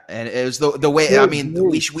 And it was the way, I mean,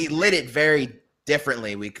 we lit it very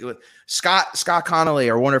differently. Scott Connolly,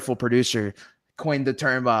 our wonderful producer, coined the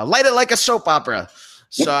term light it like a soap opera.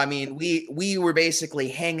 So I mean, we were basically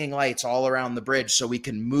hanging lights all around the bridge so we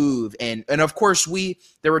can move, and of course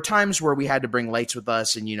there were times where we had to bring lights with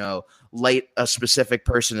us and light a specific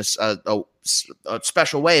person a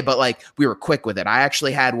special way, but like we were quick with it. I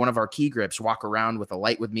actually had one of our key grips walk around with a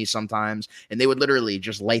light with me sometimes, and they would literally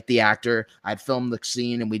just light the actor. I'd film the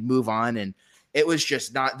scene and we'd move on, and it was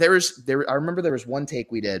just not there. I remember there was one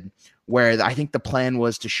take we did where I think the plan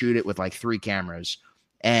was to shoot it with like 3 cameras.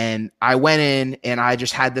 And I went in and I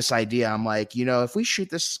just had this idea. I'm like, if we shoot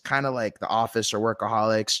this kind of like The Office or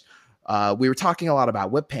Workaholics, we were talking a lot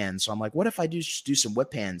about whip pans. So I'm like, what if I just do some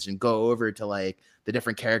whip pans and go over to like the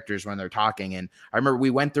different characters when they're talking? And I remember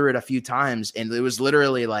we went through it a few times, and it was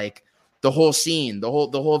literally like the whole scene, the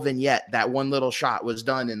whole vignette, that one little shot was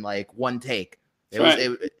done in like one take.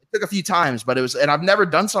 It took a few times, but and I've never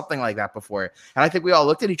done something like that before. And I think we all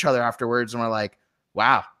looked at each other afterwards and we're like,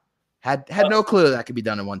 wow. Had no clue that could be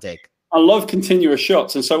done in one take. I love continuous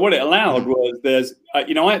shots. And so what it allowed was I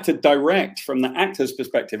had to direct from the actor's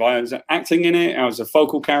perspective. I was acting in it. I was a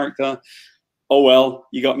focal character. Oh, well,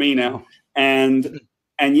 you got me now. And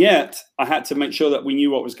yet I had to make sure that we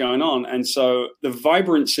knew what was going on. And so the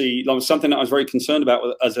vibrancy was something that I was very concerned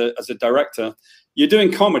about as a director. You're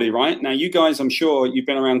doing comedy, right? Now, you guys, I'm sure you've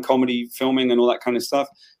been around comedy filming and all that kind of stuff.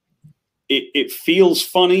 It feels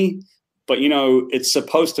funny, but, it's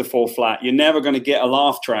supposed to fall flat. You're never going to get a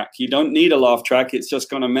laugh track. You don't need a laugh track. It's just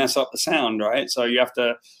going to mess up the sound, right? So you have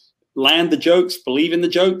to land the jokes, believe in the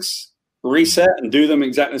jokes, reset, and do them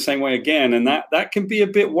exactly the same way again. And that can be a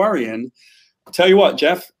bit worrying. I'll tell you what,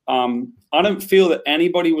 Jeff, I don't feel that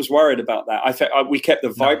anybody was worried about that. I think we kept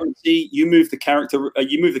the vibrancy. You moved the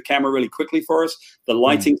camera really quickly for us. The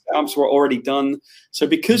lighting setups were already done. So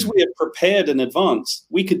because we had prepared in advance,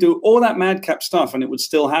 we could do all that madcap stuff and it would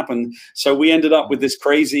still happen. So we ended up with this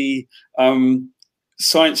crazy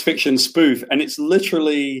science fiction spoof. And it's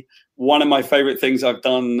literally one of my favorite things I've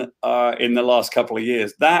done in the last couple of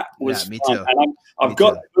years. That was me fun. too. And I've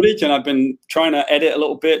got the footage and I've been trying to edit a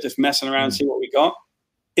little bit, just messing around, see what we got.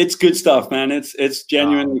 It's good stuff, man. It's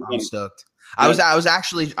genuinely fun. I'm stoked. I was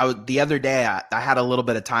the other day, I had a little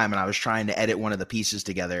bit of time and I was trying to edit one of the pieces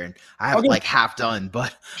together and I have it like half done,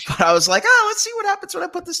 but I was like, let's see what happens when I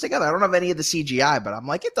put this together. I don't have any of the CGI, but I'm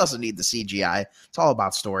like, it doesn't need the CGI. It's all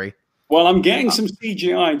about story. Well, I'm getting some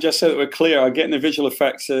CGI, just so that we're clear. I'm getting the visual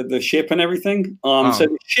effects of the ship and everything. So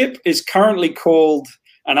the ship is currently called,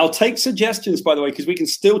 and I'll take suggestions, by the way, because we can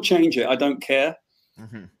still change it. I don't care.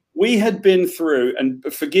 Mm-hmm. We had been through, and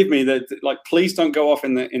forgive me, please don't go off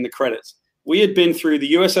in the credits. We had been through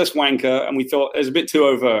the USS Wanker, and we thought it was a bit too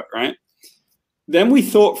overt, right? Then we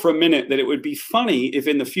thought for a minute that it would be funny if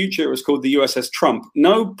in the future it was called the USS Trump.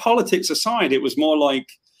 No politics aside, it was more like,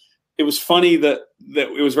 it was funny that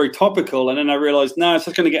it was very topical. And then I realized, no, it's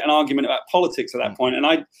just going to get an argument about politics at that point. And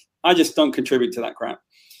I just don't contribute to that crap.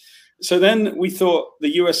 So then we thought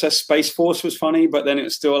the USS Space Force was funny, but then it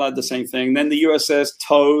still had the same thing. Then the USS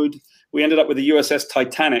Toad. We ended up with the USS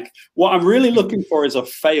Titanic. What I'm really looking for is a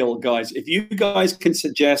fail, guys. If you guys can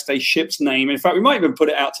suggest a ship's name, in fact, we might even put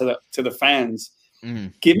it out to the fans.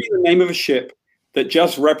 Give me the name of a ship that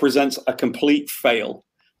just represents a complete fail,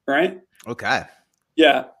 right? Okay.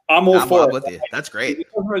 Yeah, I'm all for it. With you. That's great. It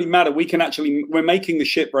doesn't really matter. We're making the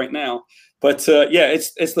ship right now. But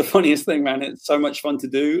it's the funniest thing, man. It's so much fun to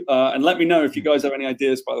do. And let me know if you guys have any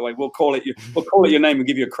ideas, by the way. We'll call it your name and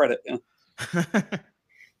give you a credit. Yeah.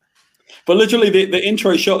 But literally the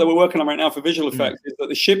intro shot that we're working on right now for visual effects is that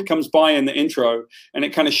the ship comes by in the intro and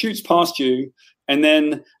it kind of shoots past you. And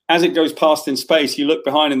then as it goes past in space, you look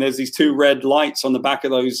behind and there's these two red lights on the back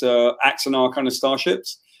of those Axanar kind of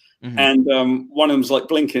starships. Mm-hmm. And one of them's like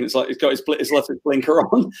blinking. It's like it's got its left blinker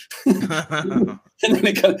on, and then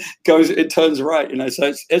it turns right.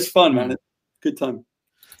 So it's fun, man. It's a good time.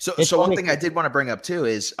 So one thing I did want to bring up too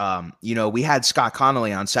is, we had Scott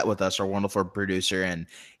Connolly on set with us, our wonderful producer, and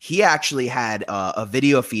he actually had a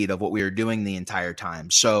video feed of what we were doing the entire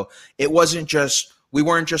time. So we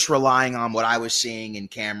weren't just relying on what I was seeing in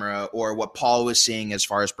camera or what Paul was seeing as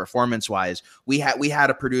far as performance wise. We had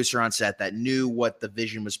a producer on set that knew what the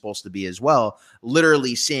vision was supposed to be as well,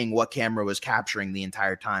 literally seeing what camera was capturing the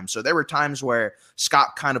entire time. So there were times where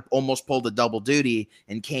Scott kind of almost pulled a double duty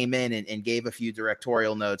and came in and gave a few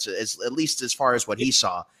directorial notes, at least as far as what he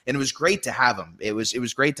saw. And it was great to have him. It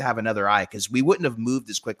was great to have another eye, because we wouldn't have moved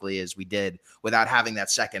as quickly as we did without having that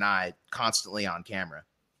second eye constantly on camera.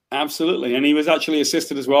 Absolutely. And he was actually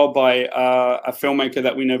assisted as well by a filmmaker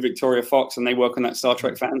that we know, Victoria Fox, and they work on that Star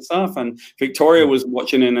Trek fan stuff. And Victoria was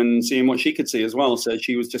watching in and seeing what she could see as well. So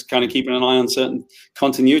she was just kind of keeping an eye on certain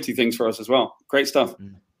continuity things for us as well. Great stuff.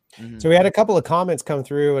 Mm-hmm. So we had a couple of comments come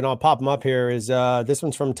through, and I'll pop them up here. This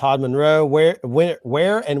one's from Todd Monroe. Where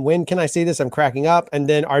and when can I see this? I'm cracking up. And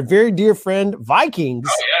then our very dear friend Vikings.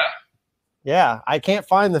 Oh, yeah. Yeah, I can't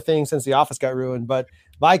find the thing since the office got ruined, but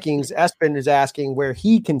Vikings, Espen is asking where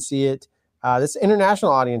he can see it. This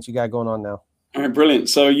international audience you got going on now. All right, brilliant.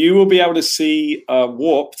 So you will be able to see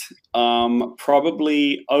Warped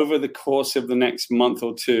probably over the course of the next month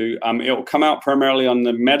or two. It will come out primarily on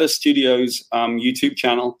the Meta Studios YouTube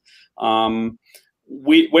channel.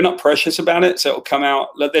 We're not precious about it, so it'll come out.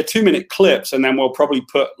 They're 2-minute clips, and then we'll probably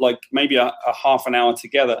put like maybe a half an hour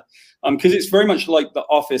together, because it's very much like The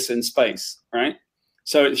Office in space, right?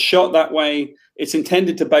 So it's shot that way. It's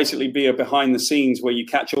intended to basically be a behind the scenes where you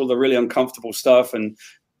catch all the really uncomfortable stuff and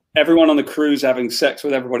everyone on the crew's having sex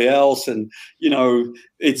with everybody else. And,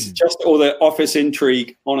 it's just all the office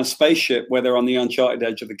intrigue on a spaceship where they're on the uncharted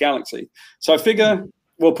edge of the galaxy. So I figure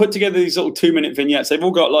we'll put together these little 2-minute vignettes. They've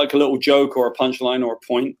all got like a little joke or a punchline or a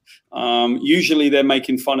point. Usually they're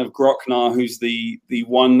making fun of Groknar, who's the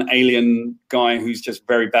one alien guy who's just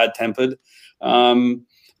very bad tempered.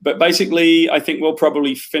 But basically, I think we'll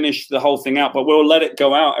probably finish the whole thing out, but we'll let it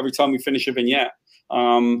go out every time we finish a vignette.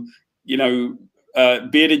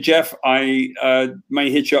 Bearded Jeff, I may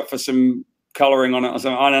hit you up for some coloring on it.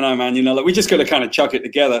 I don't know, man. Like, we just got to kind of chuck it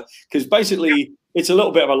together, because basically it's a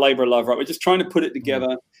little bit of a labor of love, right? We're just trying to put it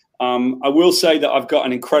together. I will say that I've got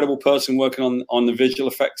an incredible person working on the visual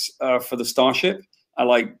effects for the Starship.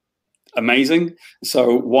 Amazing.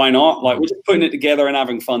 So why not? Like, we're just putting it together and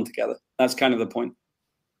having fun together. That's kind of the point.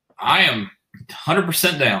 I am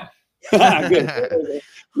 100% down. Good.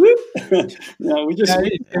 No,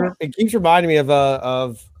 it keeps reminding me of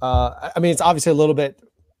I mean, it's obviously a little bit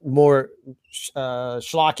more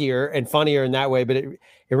schlockier and funnier in that way, but it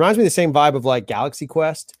reminds me of the same vibe of like Galaxy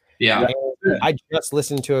Quest. Yeah. I just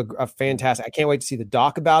listened to a fantastic, I can't wait to see the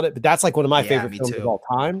doc about it, but that's like one of my favorite films of all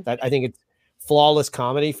time. That I think it's flawless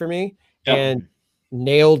comedy for me, and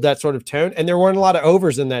nailed that sort of tone. And there weren't a lot of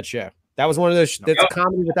overs in that show. That was one of those, that's a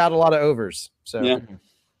comedy without a lot of overs. So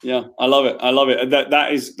yeah, I love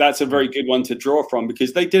it. That's a very good one to draw from,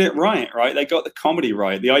 because they did it right? They got the comedy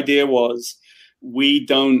right. The idea was, we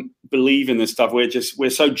don't believe in this stuff. We're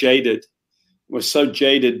so jaded. We're so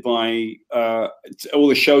jaded by all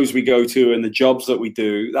the shows we go to and the jobs that we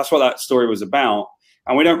do. That's what that story was about.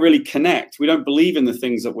 And we don't really connect. We don't believe in the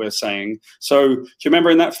things that we're saying. So do you remember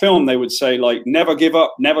in that film, they would say, like, never give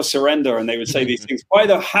up, never surrender. And they would say these things, by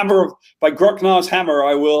Groknar's hammer,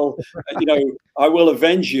 I will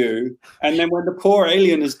avenge you. And then when the poor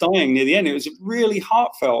alien is dying near the end, it was really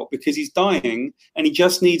heartfelt, because he's dying and he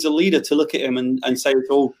just needs a leader to look at him and say,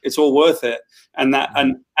 it's all worth it. And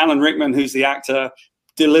Alan Rickman, who's the actor,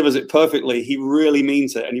 delivers it perfectly. He really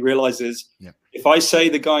means it. And he realizes, if I say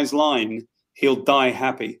the guy's line, he'll die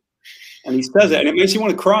happy. And he says it, and it makes you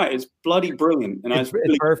want to cry. It's bloody brilliant. And it's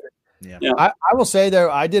really perfect. Yeah. I will say,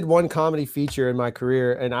 though, I did one comedy feature in my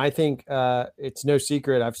career, and I think it's no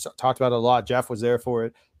secret. I've talked about it a lot. Jeff was there for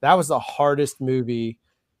it. That was the hardest movie,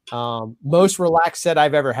 most relaxed set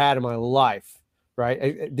I've ever had in my life.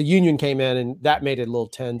 Right. The union came in, and that made it a little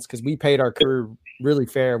tense, because we paid our crew really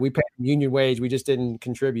fair. We paid union wage. We just didn't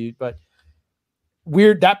contribute. But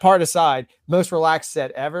weird, that part aside, most relaxed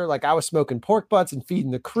set ever. Like, I was smoking pork butts and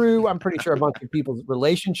feeding the crew. I'm pretty sure a bunch of people's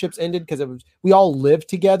relationships ended because we all lived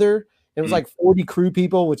together. It was like 40 crew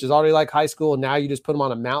people, which is already like high school. And now you just put them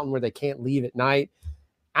on a mountain where they can't leave at night.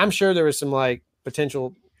 I'm sure there was some like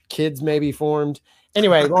potential kids maybe formed.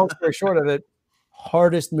 Anyway, long story short of it,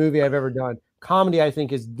 hardest movie I've ever done. Comedy, I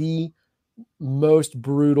think, is the most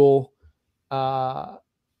brutal.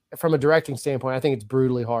 From a directing standpoint, I think it's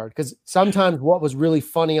brutally hard, because sometimes what was really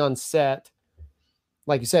funny on set,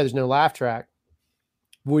 like you said, there's no laugh track,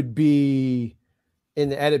 would be in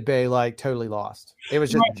the edit bay like totally lost. It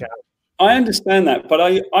was just a challenge. I understand that, but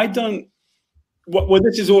I don't. Well,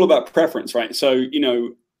 this is all about preference, right? So,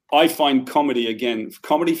 I find comedy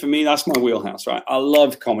for me, that's my wheelhouse, right? I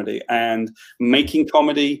love comedy and making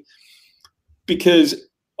comedy, because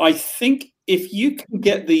I think if you can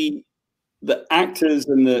get the actors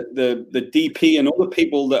and the DP and all the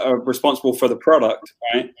people that are responsible for the product,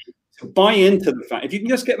 right, to buy into the fact, if you can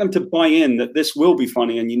just get them to buy in that this will be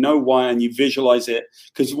funny, and you know why, and you visualize it,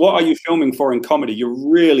 because what are you filming for in comedy? You're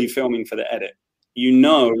really filming for the edit. You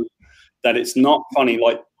know that it's not funny.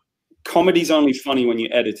 Like, comedy's only funny when you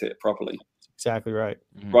edit it properly. Exactly right.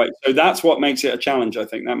 Right. So that's what makes it a challenge. I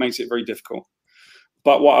think that makes it very difficult.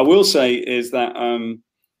 But what I will say is that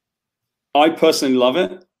I personally love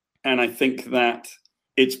it. And I think that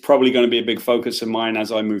it's probably going to be a big focus of mine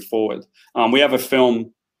as I move forward. We have a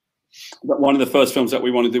film, one of the first films that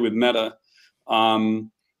we want to do with Meta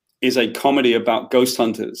is a comedy about ghost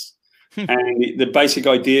hunters. And the basic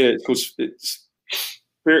idea is called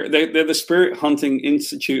they're the Spirit Hunting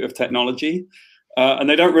Institute of Technology. And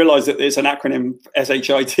they don't realize that it's an acronym,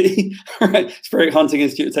 SHIT, right? Spirit Hunting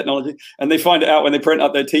Institute of Technology. And they find it out when they print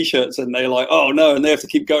up their T-shirts, and they're like, oh, no. And they have to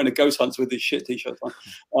keep going to ghost hunts with these shit T-shirts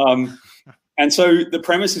on. And so the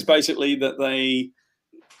premise is basically that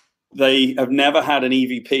they have never had an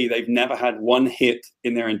EVP. They've never had one hit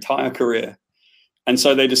in their entire career. And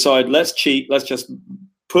so they decide, let's cheat. Let's just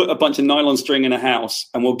put a bunch of nylon string in a house,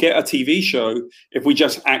 and we'll get a TV show if we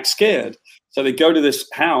just act scared. So they go to this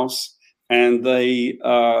house, and they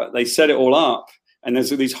set it all up, and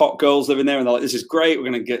there's these hot girls living there, and they're like, this is great. We're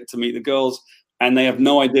going to get to meet the girls. And they have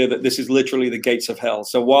no idea that this is literally the gates of hell.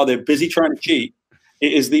 So while they're busy trying to cheat,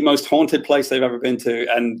 it is the most haunted place they've ever been to.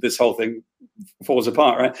 And this whole thing falls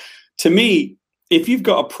apart, right? To me, if you've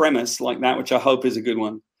got a premise like that, which I hope is a good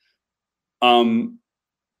one,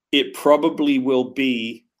 it probably will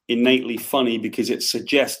be innately funny because it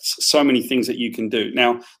suggests so many things that you can do.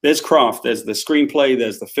 Now, there's craft, there's the screenplay,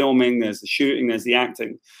 there's the filming, there's the shooting, there's the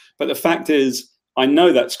acting. But the fact is, I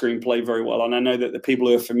know that screenplay very well, and I know that the people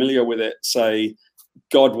who are familiar with it say,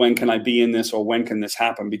 God, when can I be in this, or when can this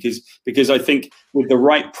happen? Because I think with the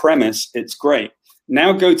right premise, it's great.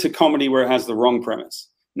 Now go to comedy where it has the wrong premise.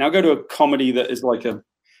 Now go to a comedy that is like a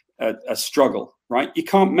struggle, right? You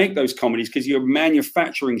can't make those comedies because you're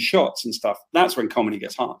manufacturing shots and stuff. That's when comedy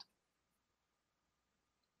gets hard.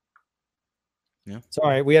 Yeah.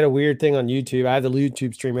 Sorry, we had a weird thing on YouTube. I had the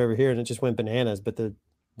YouTube stream over here and it just went bananas, but the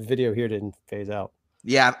video here didn't phase out.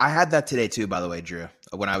 Yeah, I had that today too, by the way, Drew,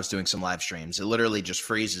 when I was doing some live streams. It literally just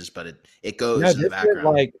freezes, but it goes in the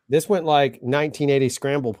background. This went like 1980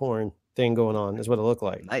 scramble porn thing going on is what it looked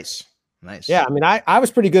like. Nice. Yeah, I mean, I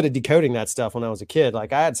was pretty good at decoding that stuff when I was a kid.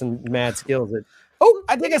 Like I had some mad skills at,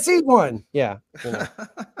 I think I see one. Yeah. You know.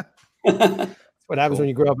 That's what happens when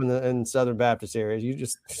you grow up in Southern Baptist areas. You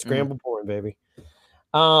just scramble porn, baby.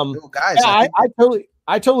 Guys, yeah,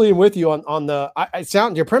 I totally am with you on the.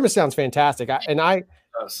 Your premise sounds fantastic. I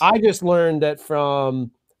just learned that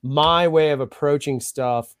from my way of approaching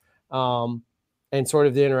stuff, and sort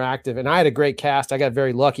of the interactive. And I had a great cast. I got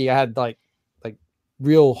very lucky. I had like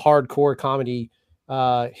real hardcore comedy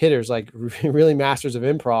hitters, like really masters of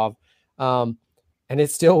improv. And it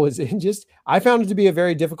still was I found it to be a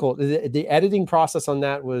very difficult. The editing process on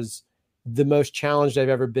that was the most challenged I've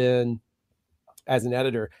ever been as an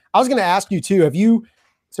editor. I was going to ask you too,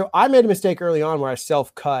 so I made a mistake early on where I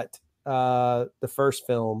self-cut the first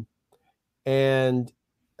film, and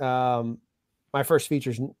my first feature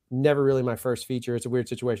is never really my first feature. It's a weird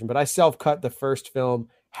situation, but I self-cut the first film,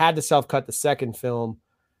 had to self-cut the second film.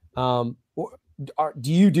 Do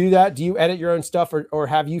you do that? Do you edit your own stuff, or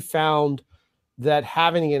have you found that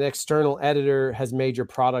having an external editor has made your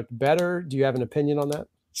product better? Do you have an opinion on that?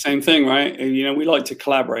 Same thing, right? We like to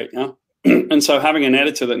collaborate, yeah? And so having an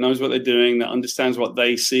editor that knows what they're doing, that understands what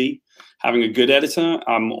they see, having a good editor,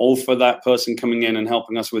 I'm all for that person coming in and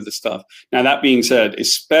helping us with the stuff. Now, that being said,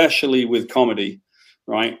 especially with comedy,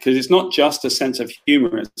 right? Because it's not just a sense of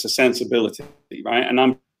humor, it's a sensibility, right? And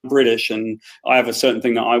I'm British and I have a certain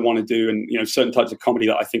thing that I want to do, and certain types of comedy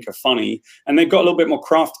that I think are funny, and they've got a little bit more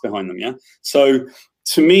craft behind them. Yeah. So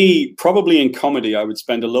to me, probably in comedy, I would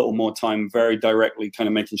spend a little more time very directly kind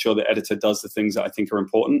of making sure the editor does the things that I think are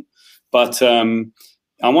important. But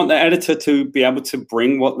I want the editor to be able to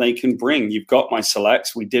bring what they can bring. You've got my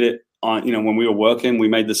selects. We did it on, when we were working, we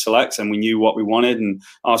made the selects and we knew what we wanted, and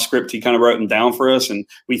our script, he kind of wrote them down for us, and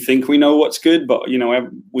we think we know what's good, but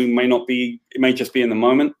we may not be, it may just be in the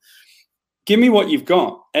moment. Give me what you've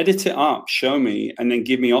got, edit it up, show me, and then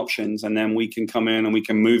give me options, and then we can come in and we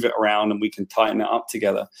can move it around and we can tighten it up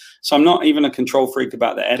together. So I'm not even a control freak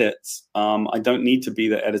about the edits. I don't need to be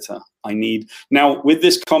the editor. Now with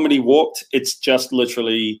this Comedy Warped, it's just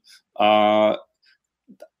literally,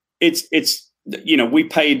 we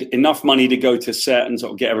paid enough money to go to set and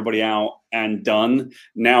sort of get everybody out and done.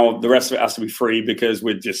 Now the rest of it has to be free because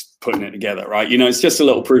we're just putting it together, right? It's just a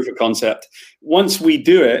little proof of concept. Once we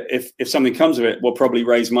do it, if something comes of it, we'll probably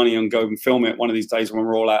raise money and go and film it one of these days when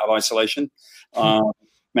we're all out of isolation,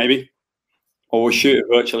 maybe, or we'll shoot it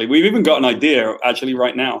virtually. We've even got an idea actually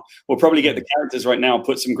right now. We'll probably get the characters right now,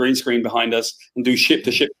 put some green screen behind us, and do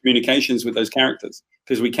ship-to-ship communications with those characters,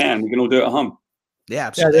 because we can all do it at home. Yeah,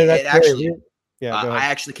 absolutely. Yeah, I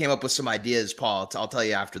actually came up with some ideas, Paul. I'll tell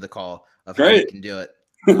you after the call of how you can do it.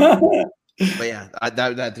 But yeah,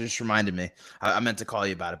 that just reminded me. I meant to call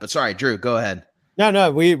you about it. But sorry, Drew, go ahead.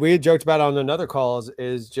 No, we had joked about it on another call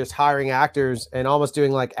is just hiring actors and almost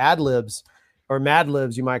doing like ad libs or mad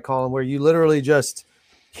libs, you might call them, where you literally just,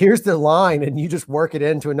 here's the line and you just work it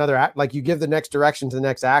into another act. Like you give the next direction to the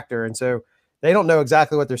next actor. And so they don't know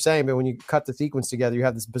exactly what they're saying, but when you cut the sequence together, you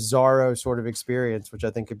have this bizarro sort of experience, which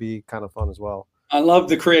I think could be kind of fun as well. I love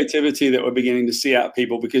the creativity that we're beginning to see out of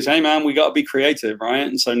people, because, hey, man, we got to be creative, right?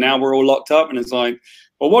 And so now we're all locked up, and it's like,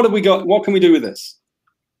 well, what have we got? What can we do with this?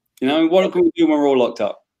 What can we do when we're all locked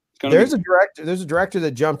up? There's a director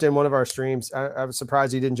that jumped in one of our streams. I was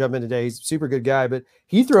surprised he didn't jump in today. He's a super good guy, but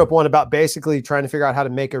he threw up one about basically trying to figure out how to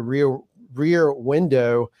make a rear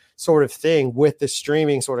window sort of thing with the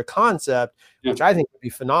streaming sort of concept, which I think would be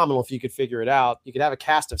phenomenal if you could figure it out. You could have a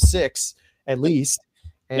cast of 6 at least,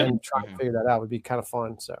 and try to figure that out would be kind of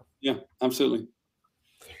fun. So yeah, absolutely.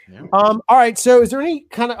 Yeah. All right. So is there any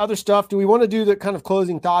kind of other stuff? Do we want to do the kind of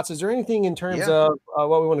closing thoughts? Is there anything in terms of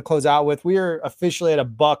what we want to close out with? We are officially at a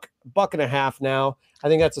buck and a half now. I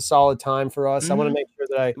think that's a solid time for us. I want to make sure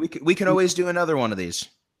that we can always do another one of these.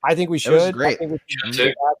 I think we should. That was great. I think we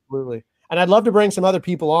should. Absolutely. And I'd love to bring some other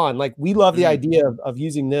people on. Like, we love the idea of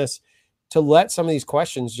using this to let some of these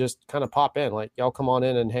questions just kind of pop in. Like, y'all come on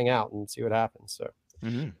in and hang out and see what happens.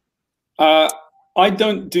 So, I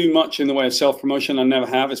don't do much in the way of self-promotion. I never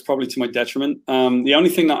have. It's probably to my detriment. The only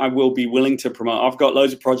thing that I will be willing to promote, I've got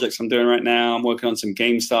loads of projects I'm doing right now. I'm working on some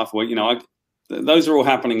game stuff. Where, those are all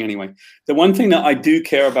happening anyway. The one thing that I do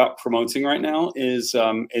care about promoting right now is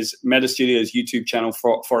Meta Studios YouTube channel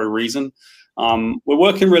for a reason. We're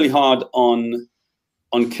working really hard on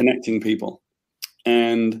connecting people,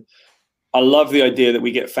 and I love the idea that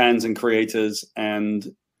we get fans and creators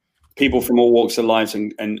and people from all walks of lives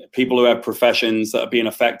and people who have professions that are being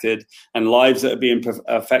affected and lives that are being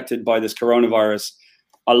affected by this coronavirus.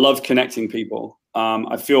 I love connecting people.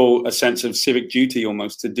 I feel a sense of civic duty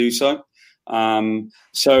almost to do so.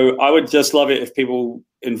 So I would just love it if people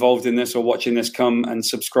involved in this or watching this come and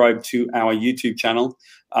subscribe to our YouTube channel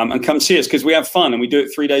and come see us, because we have fun and we do it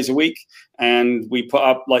 3 days a week, and we put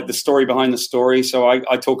up like the story behind the story. So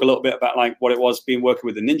I talk a little bit about like what it was being working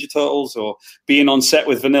with the Ninja Turtles or being on set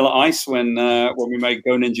with Vanilla Ice when we made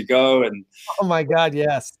Go Ninja Go. And oh my God,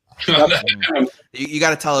 yes. You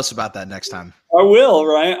got to tell us about that next time. I will,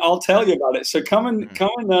 right? I'll tell you about it. So come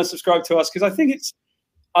and subscribe to us, because I think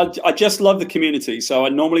I just love the community. So I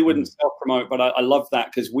normally wouldn't self-promote, but I love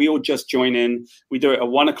that because we all just join in. We do it at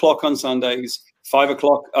 1 o'clock on Sundays, 6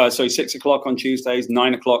 o'clock on Tuesdays,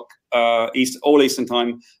 9 o'clock all Eastern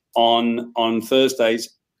time on Thursdays.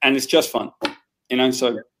 And it's just fun,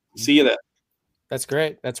 so see you there. That's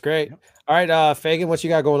great. That's great. All right, Fagan, what you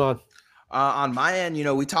got going on? On my end,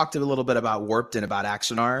 we talked a little bit about Warped and about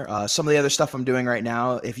Axonar. Some of the other stuff I'm doing right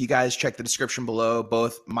now, if you guys check the description below,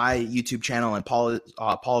 both my YouTube channel and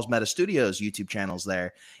Paul's Meta Studios YouTube channels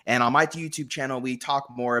there. And on my YouTube channel, we talk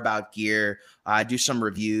more about gear. I do some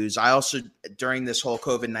reviews. I also, during this whole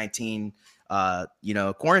COVID-19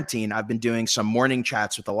 quarantine, I've been doing some morning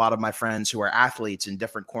chats with a lot of my friends who are athletes in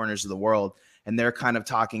different corners of the world. And they're kind of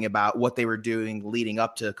talking about what they were doing leading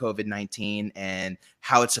up to COVID-19 and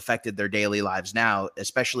how it's affected their daily lives now,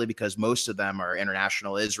 especially because most of them are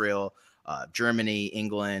international: Israel, Germany,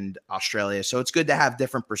 England, Australia. So it's good to have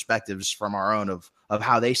different perspectives from our own of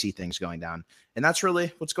how they see things going down. And that's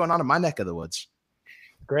really what's going on in my neck of the woods.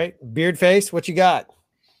 Great. Beardface, what you got?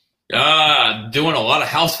 Doing a lot of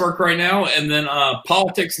housework right now, and then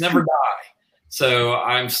politics never die. So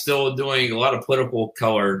I'm still doing a lot of political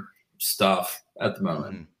color stuff at the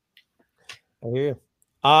moment. I hear you.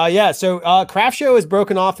 Yeah. So Craft Show is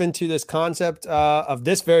broken off into this concept of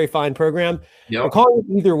this very fine program. Yep. We're calling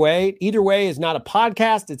it Either Way. Either Way is not a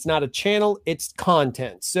podcast. It's not a channel. It's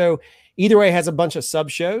content. So Either Way has a bunch of sub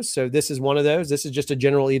shows. So this is one of those. This is just a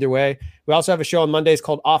general Either Way. We also have a show on Mondays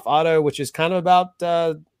called Off Auto, which is kind of about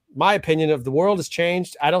my opinion of the world has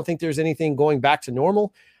changed. I don't think there's anything going back to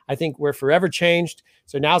normal. I think we're forever changed.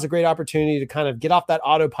 So now's a great opportunity to kind of get off that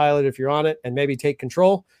autopilot if you're on it and maybe take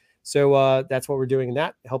control. So that's what we're doing in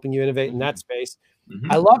that, helping you innovate in that space.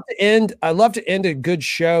 I love to end a good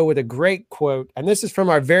show with a great quote. And this is from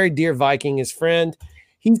our very dear Viking, his friend.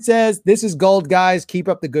 He says, "This is gold, guys. Keep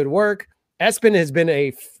up the good work." Espen has been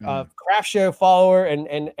a Craft Show follower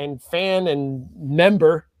and fan and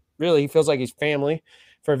member. Really, he feels like he's family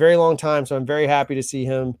for a very long time. So I'm very happy to see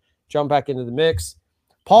him jump back into the mix.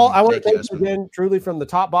 Paul, I want to thank you again, truly from the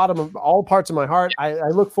top, bottom of all parts of my heart. I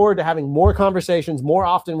look forward to having more conversations more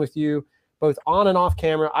often with you, both on and off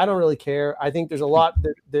camera. I don't really care. I think there's a lot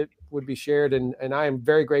that would be shared, and I am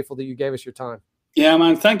very grateful that you gave us your time. Yeah,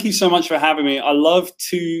 man. Thank you so much for having me. I love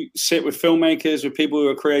to sit with filmmakers, with people who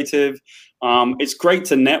are creative. It's great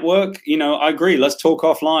to network. I agree. Let's talk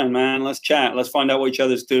offline, man. Let's chat. Let's find out what each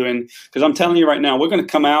other's doing. Because I'm telling you right now, we're going to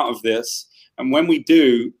come out of this. And when we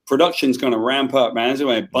do, production's going to ramp up, man. There's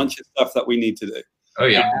a bunch of stuff that we need to do. Oh,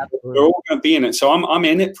 yeah. We're all going to be in it. So I'm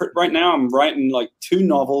in it right now. I'm writing like 2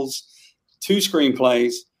 novels, 2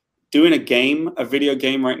 screenplays, doing a video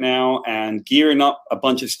game right now, and gearing up a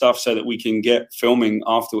bunch of stuff so that we can get filming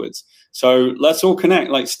afterwards. So let's all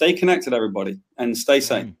connect. Like, stay connected, everybody, and stay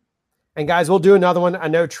safe. And guys, we'll do another one. I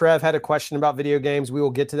know Trev had a question about video games. We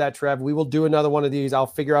will get to that, Trev. We will do another one of these. I'll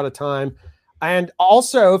figure out a time. And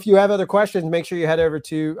also, if you have other questions, make sure you head over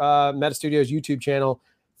to Meta Studios YouTube channel.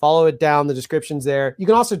 Follow it down. The description's there. You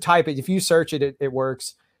can also type it. If you search it, it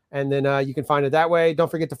works. And then you can find it that way.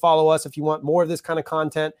 Don't forget to follow us if you want more of this kind of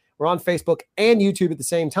content. We're on Facebook and YouTube at the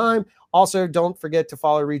same time. Also, don't forget to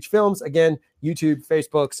follow Reach Films. Again, YouTube,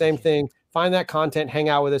 Facebook, same thing. Find that content. Hang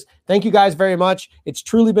out with us. Thank you guys very much. It's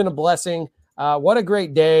truly been a blessing. What a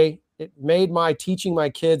great day. It made my teaching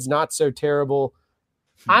my kids not so terrible.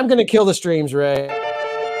 I'm going to kill the streams, Ray.